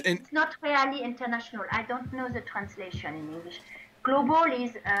of, but it's not really international. I don't know the translation in English. Global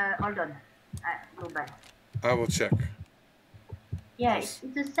is hold on. Global. I will check. Yeah, it's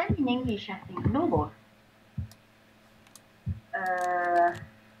the same in English, I think. Global.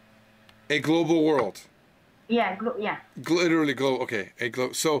 A global world. Yeah, Literally global. Okay,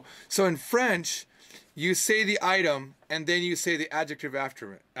 So in French, you say the item and then you say the adjective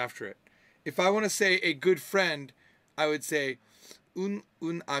after it. If I want to say a good friend, I would say un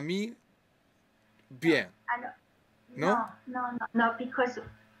ami bien. No, because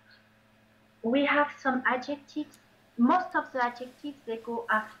we have some adjectives. Most of the adjectives, they go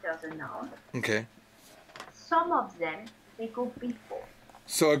after the noun. Okay. Some of them, they go before.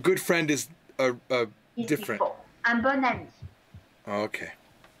 So a good friend is different. Before. Un bon ami. Okay.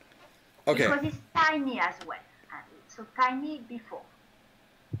 Because it's tiny as well. So tiny before.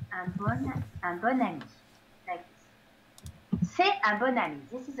 Un bon ami. Like this. C'est un bon ami.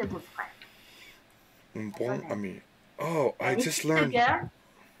 This is a good friend. Un bon ami. Oh, I just learned. Girl,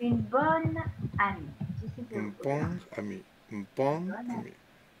 une bonne amie. This is Un bon ami. Un bon ami.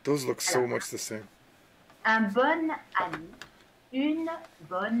 Those look so much the same. Un bon ami. Une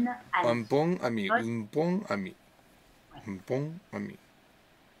bonne amie. Un bon ami. Bonne- Un bon ami. Ouais. Un bon ami.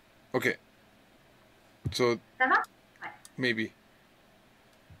 Okay. So Ça va? Ouais. maybe.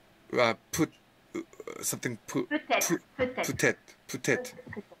 Put something. Peut-être. Peut-être. Peut-être. Peut-être.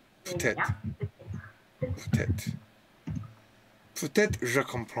 Mais bien, peut-être. Peut-être. Peut-être je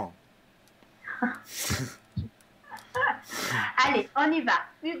comprends. Allez, on y va.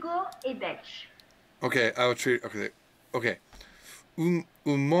 Hugo est belge. Okay, I'll treat. Okay. Un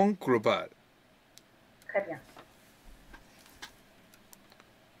monde global. Très bien.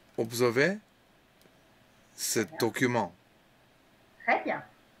 Observez ce Bien. document. Très bien.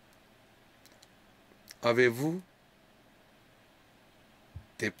 Avez-vous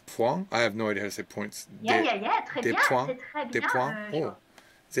des points? I have no idea how to say points. Yeah, très des bien. points. C'est très bien. Des points.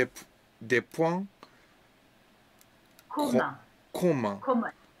 Des points Commun. communs.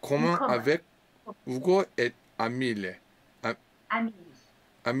 Commun. Avec Hugo et Amélie. Amélie.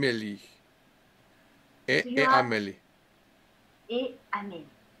 Amélie. Et Tu as- Amélie. Et Amélie.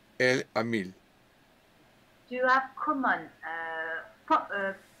 Elle, Amélie. Tu as common.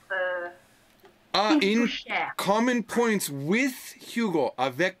 Things to share. Common points with Hugo.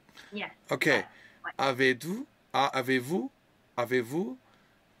 Avec. Yeah. Okay. Ouais. Avez-vous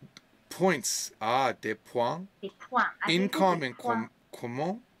points? Des points. Des points. In Avez-vous common. des points?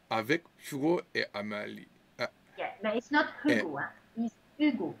 Comment avec Hugo et Amélie. Yeah. Mais it's not Hugo. Hein. It's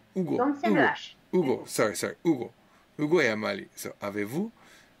Hugo. Hugo. Donc c'est le H. Hugo. Sorry. Hugo. Hugo et Amélie. So, avez-vous?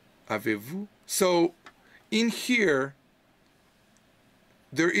 So, in here,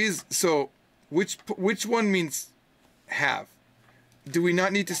 there is, so, which one means have? Do we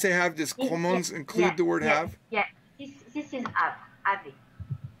not need to say have? Does commons include the word have? Yeah. This is have. Ave.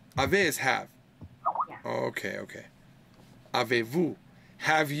 Ave is have. Yeah. Okay. Avez-vous?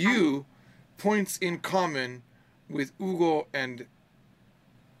 Have you points in common with Hugo and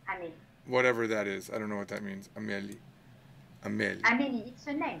Amélie. whatever that is? I don't know what that means. Amélie. Amélie, it's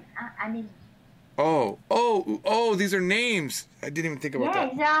a name. Hein? Amélie. Oh, these are names. I didn't even think about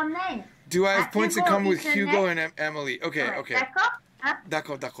that. Yeah, they are names. Do I have points in Hugo common with is a Hugo name. and Emily? Okay. D'accord? Hein?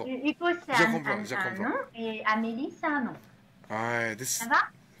 D'accord. Hugo, c'est Je un comprends. nom et Amélie, c'est un nom. Alright, Ça va?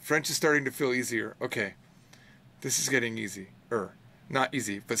 French is starting to feel easier. Okay. This is getting easy. Not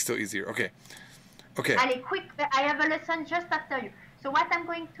easy, but still easier. Okay. Allez, quick. I have a lesson just after you. So what I'm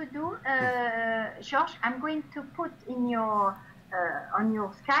going to do, George, I'm going to put in your on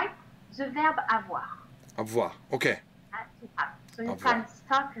your Skype the verb avoir. Avoir. Okay. To have. So you Avoir. can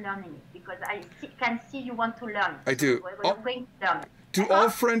start learning it because I can see you want to learn it. I do. So we're going to learn it. Do all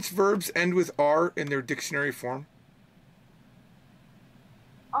French verbs end with R in their dictionary form?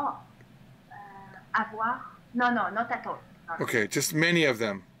 Avoir? No, not at all. No. Okay, just many of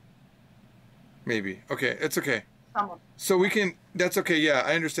them. Maybe. Okay, it's okay. Come on. So we can, that's okay, yeah,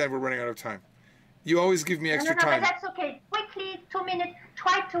 I understand we're running out of time. You always give me extra No, time. but that's okay. Quickly, 2 minutes.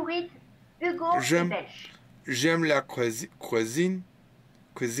 Try to read Hugo et Belge. J'aime la cuisine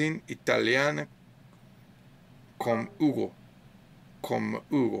italienne comme Hugo.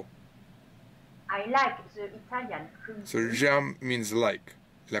 I like the Italian cuisine. So j'aime means like.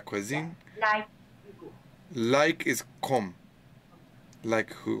 La cuisine. Like Hugo. Like is comme.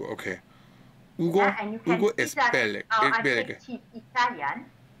 Like Hugo, okay. Hugo, And you can Hugo see es that belge. our Es belge. adjective Italian,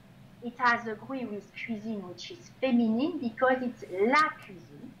 it has agree with cuisine, which is feminine because it's la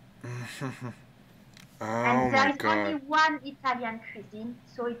cuisine. Oh And there my is God. only one Italian cuisine,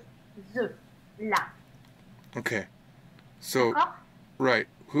 so it's the, la. Okay. So, D'accord? right.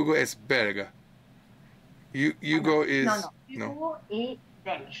 Hugo es belge. Hugo is... No. Hugo est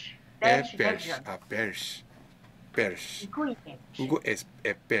belge. Es Belge, belge. Belgian. Belge. Hugo est belge. Hugo es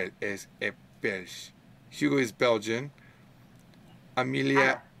belge. Hugo is Belgian.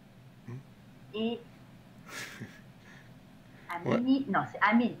 Amelia... Et Amélie, non, c'est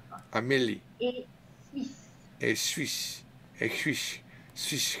Amélie. Amélie Et Suisse. est Suisse.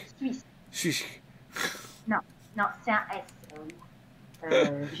 Suisse. Non, c'est un S.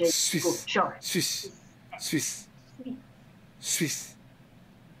 Suisse.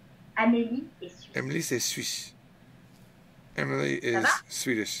 Amélie est Suisse. Emily c'est Suisse. Emily is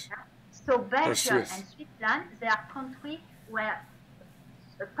Swedish. So Belgium Swiss. and Switzerland, they are countries where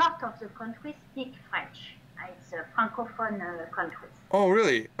a part of the country speak French. It's a francophone countries. Oh,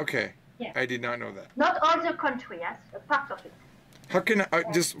 really? Okay. Yeah. I did not know that. Not all the country, yes, a part of it. How can I,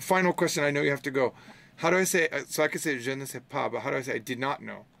 just final question, I know you have to go. How do I say, so I could say je ne sais pas, but how do I say I did not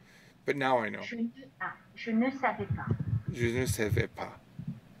know? But now I know. Je ne savais pas. Je ne savais pas.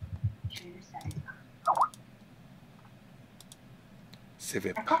 Je ne savais pas.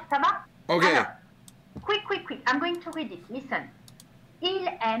 Savais pas. D'accord, ça va? Okay. Alors, quick. I'm going to read it. Listen. Il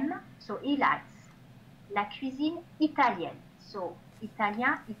aime, so he likes, la cuisine italienne. So,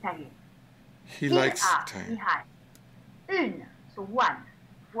 italien, italien. He likes he has une, so one,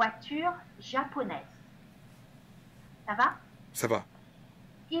 voiture japonaise. Ça va? Ça va.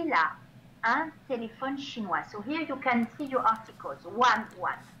 Il a un téléphone chinois. So here you can see your articles. One.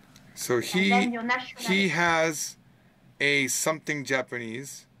 So he has a something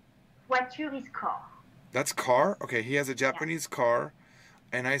Japanese. Voiture is car. That's car? Okay, he has a Japanese car.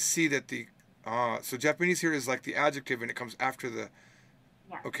 And I see that the... so Japanese here is like the adjective and it comes after the...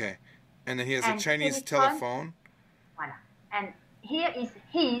 Yeah. Okay. And then he has a Chinese telephone. Voilà. And here is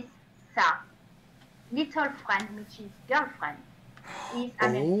his, sa, little friend, which is girlfriend, is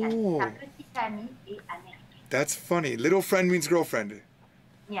American. Sa petite amie est américaine. That's funny. Little friend means girlfriend.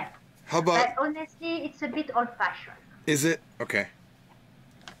 Yeah. How about... But honestly, it's a bit old-fashioned. Is it? Okay.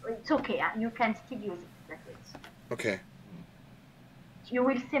 It's okay. You can still use it. That's it. Okay. You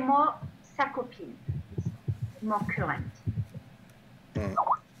will say more sa copine. It's more current.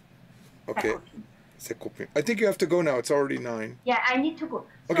 Okay. Sa copine. I think you have to go now. It's already 9. Yeah, I need to go.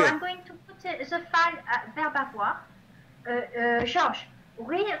 So okay. I'm going to put the file verb avoir. Georges,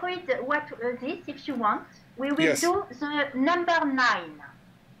 read what this if you want. We will do the number 9.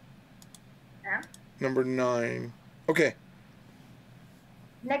 Huh? Number 9. Okay.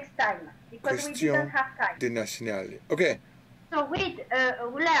 Next time, because we didn't have time. De nationalité. Okay. So read,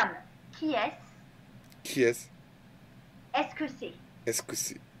 learn qui est. Qui est? Est-ce que c'est? Est-ce que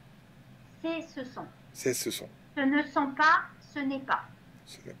c'est? C'est ce sont. C'est ce sont. Ce ne sont pas, ce n'est pas.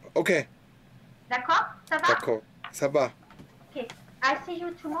 Ce n'est pas. Ok. D'accord? Ça va? D'accord. Ça va. Okay. I see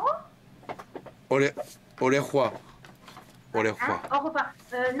you tomorrow. Au revoir. Au revoir. Au revoir.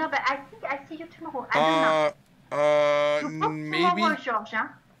 No, but I think I see you tomorrow. I don't know. Maybe. Tomorrow, George, huh?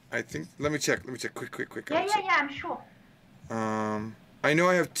 I think. Let me check. Quick. Yeah, I'm sure. I know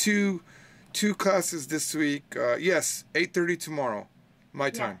I have two classes this week. Yes, 8:30 tomorrow, my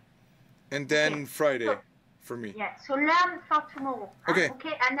time, and then Friday for me. Yeah. So learn for tomorrow. Okay.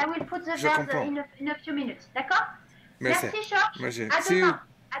 Okay, and I will put the verbs in a few minutes. D'accord? Merci, Georges. Merci. À demain.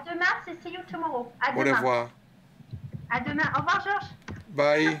 À demain, c'est see you tomorrow. À demain. Au revoir. À demain. Au revoir, Georges.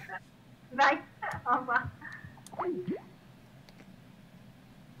 Bye. Bye. Au revoir.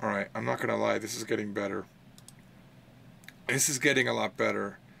 All right, I'm not gonna lie. This is getting better. This is getting a lot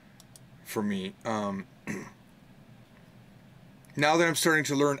better for me. Now that I'm starting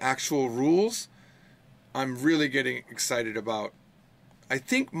to learn actual rules, I'm really getting excited about. I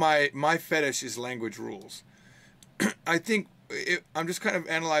think my fetish is language rules. I think I'm just kind of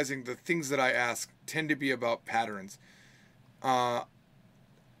analyzing the things that I ask tend to be about patterns.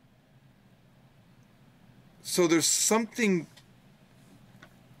 So there's something.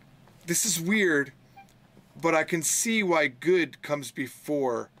 This is weird, but I can see why good comes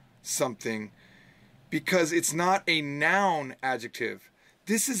before something, because it's not a noun adjective.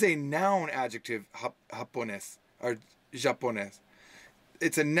 This is a noun adjective, Japones or Japones.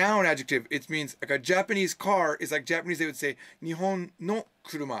 It's a noun adjective. It means like a Japanese car is like Japanese. They would say Nihon no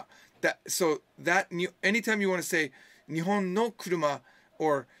kuruma. Anytime you want to say Nihon no kuruma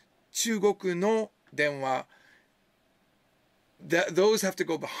or Chugoku no denwa, those have to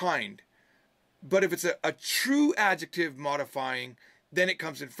go behind. But if it's a true adjective modifying, then it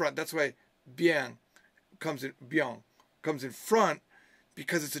comes in front. That's why bien comes in front,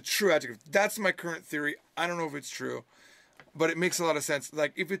 because it's a true adjective. That's my current theory. I don't know if it's true, but it makes a lot of sense.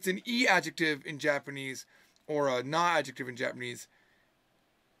 Like if it's an e adjective in Japanese or a na adjective in Japanese,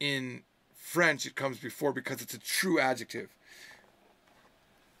 in French it comes before because it's a true adjective.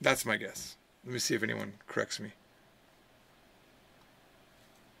 That's my guess. Let me see if anyone corrects me.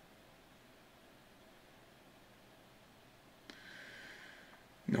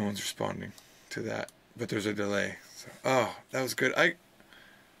 No one's responding to that, but there's a delay. So, oh, that was good.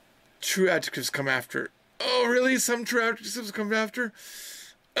 True adjectives come after. Oh, really? Some true adjectives come after?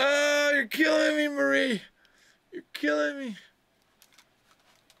 Oh, you're killing me, Marie. You're killing me.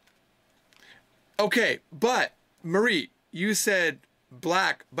 Okay, but Marie, you said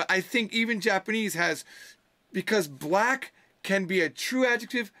black, but I think even Japanese has, because black can be a true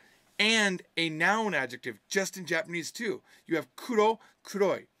adjective and a noun adjective, just in Japanese too. You have kuro,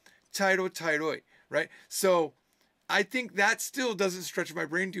 kuroi, chairo, chairoi, right? So I think that still doesn't stretch my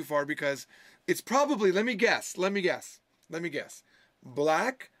brain too far, because it's probably, let me guess.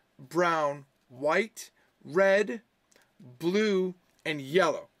 Black, brown, white, red, blue, and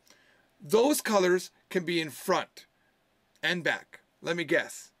yellow. Those colors can be in front and back. Let me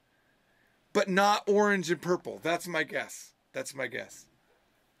guess. But not orange and purple. That's my guess.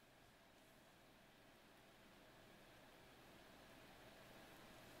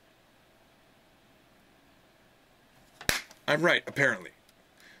 I'm right, apparently.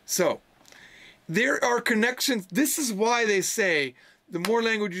 So, there are connections. This is why they say the more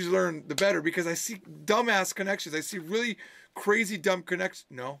languages you learn, the better. Because I see dumbass connections. I see really crazy dumb connections.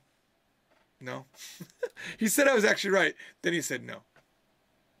 No. No. He said I was actually right. Then he said no.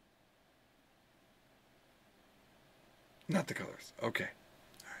 Not the colors. Okay.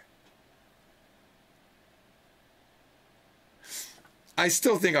 All right. I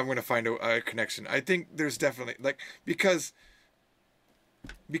still think I'm going to find a connection. I think there's definitely, like, because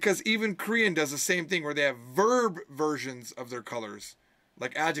even Korean does the same thing where they have verb versions of their colors,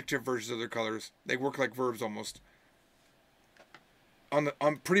 like adjective versions of their colors. They work like verbs almost. On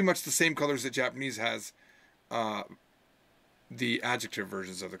pretty much the same colors that Japanese has, the adjective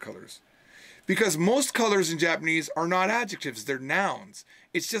versions of the colors. Because most colors in Japanese are not adjectives, they're nouns.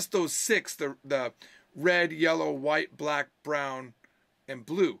 It's just those 6, the red, yellow, white, black, brown, and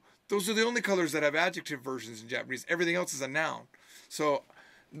blue. Those are the only colors that have adjective versions in Japanese. Everything else is a noun. So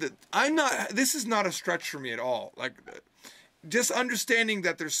this is not a stretch for me at all. Like, just understanding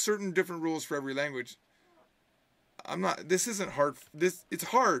that there's certain different rules for every language. This isn't hard. It's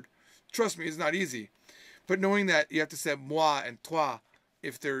hard. Trust me, it's not easy. But knowing that you have to say moi and toi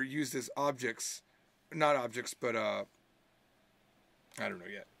if they're used as objects, not objects, but I don't know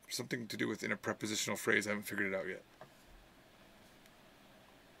yet. Something to do with in a prepositional phrase. I haven't figured it out yet.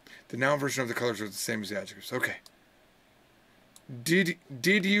 The noun version of the colors are the same as the adjectives. Okay. Did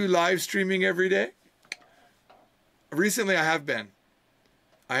you live streaming every day? Recently, I have been.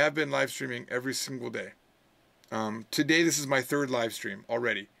 I have been live streaming every single day. Today, this is my 3rd live stream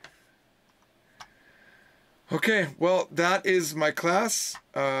already. Okay, well, that is my class.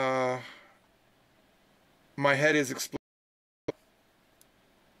 My head is exploding.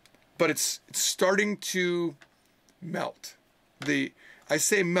 But it's starting to melt. I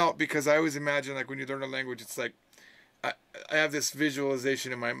say melt because I always imagine, like, when you learn a language, it's like, I have this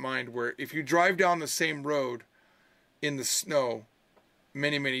visualization in my mind where if you drive down the same road in the snow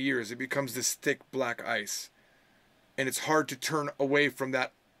many, many years, it becomes this thick black ice. And it's hard to turn away from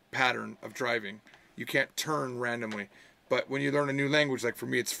that pattern of driving. You can't turn randomly. But when you learn a new language, like for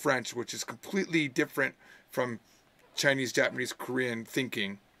me it's French, which is completely different from Chinese, Japanese, Korean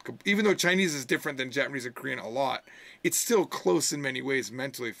thinking. Even though Chinese is different than Japanese and Korean a lot, it's still close in many ways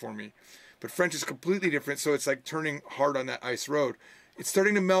mentally for me. But French is completely different, so it's like turning hard on that ice road. It's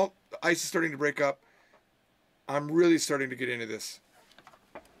starting to melt. The ice is starting to break up. I'm really starting to get into this.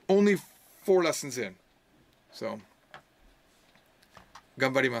 Only 4 lessons in. So,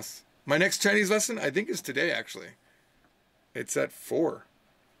 ganbarimasu. My next Chinese lesson, I think, is today, actually. It's at 4.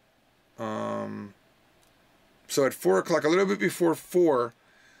 So at 4 o'clock, a little bit before 4,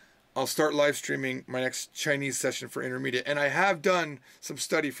 I'll start live streaming my next Chinese session for intermediate. And I have done some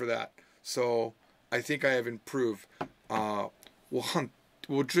study for that. So I think I have improved.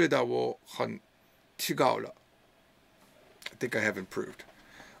 我觉得我很提高了. I think I have improved.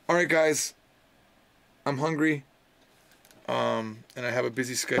 All right, guys. I'm hungry. And I have a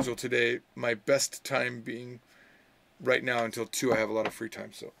busy schedule today. My best time being right now until 2. I have a lot of free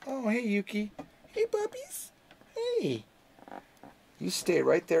time. So, oh, hey, Yuki. Hey, puppies. Hey. You stay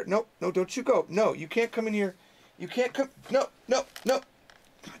right there. No, no, don't you go. No, you can't come in here. You can't come. No, no, no.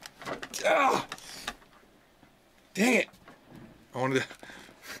 Ah! Dang it. I wanted to...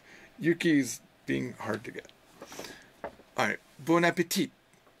 Yuki's being hard to get. All right. Bon appetit.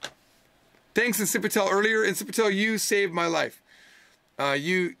 Thanks, Incipitel, earlier. Incipitel, you saved my life.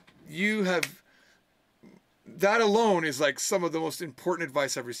 You have... That alone is like some of the most important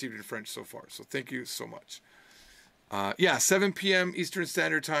advice I've received in French so far. So thank you so much. Yeah, 7 p.m. Eastern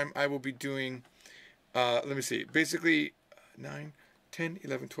Standard Time, I will be doing... let me see. Basically, 9, 10,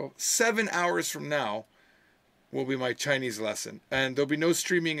 11, 12... 7 hours from now will be my Chinese lesson. And there'll be no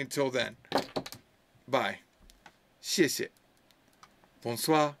streaming until then. Bye. 谢谢.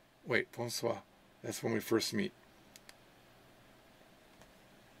 Bonsoir. Wait, bonsoir. That's when we first meet.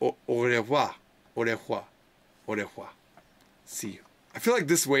 Au revoir. Au revoir. Au revoir. See you. I feel like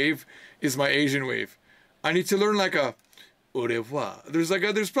this wave is my Asian wave. I need to learn like a au revoir.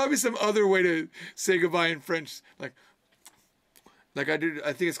 There's probably some other way to say goodbye in French. Like I did.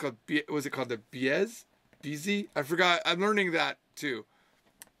 I think it's called. Was it called the biez? Bizi? I forgot. I'm learning that too.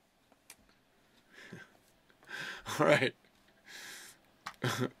 All right.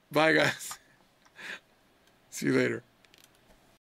 Bye, guys. See you later.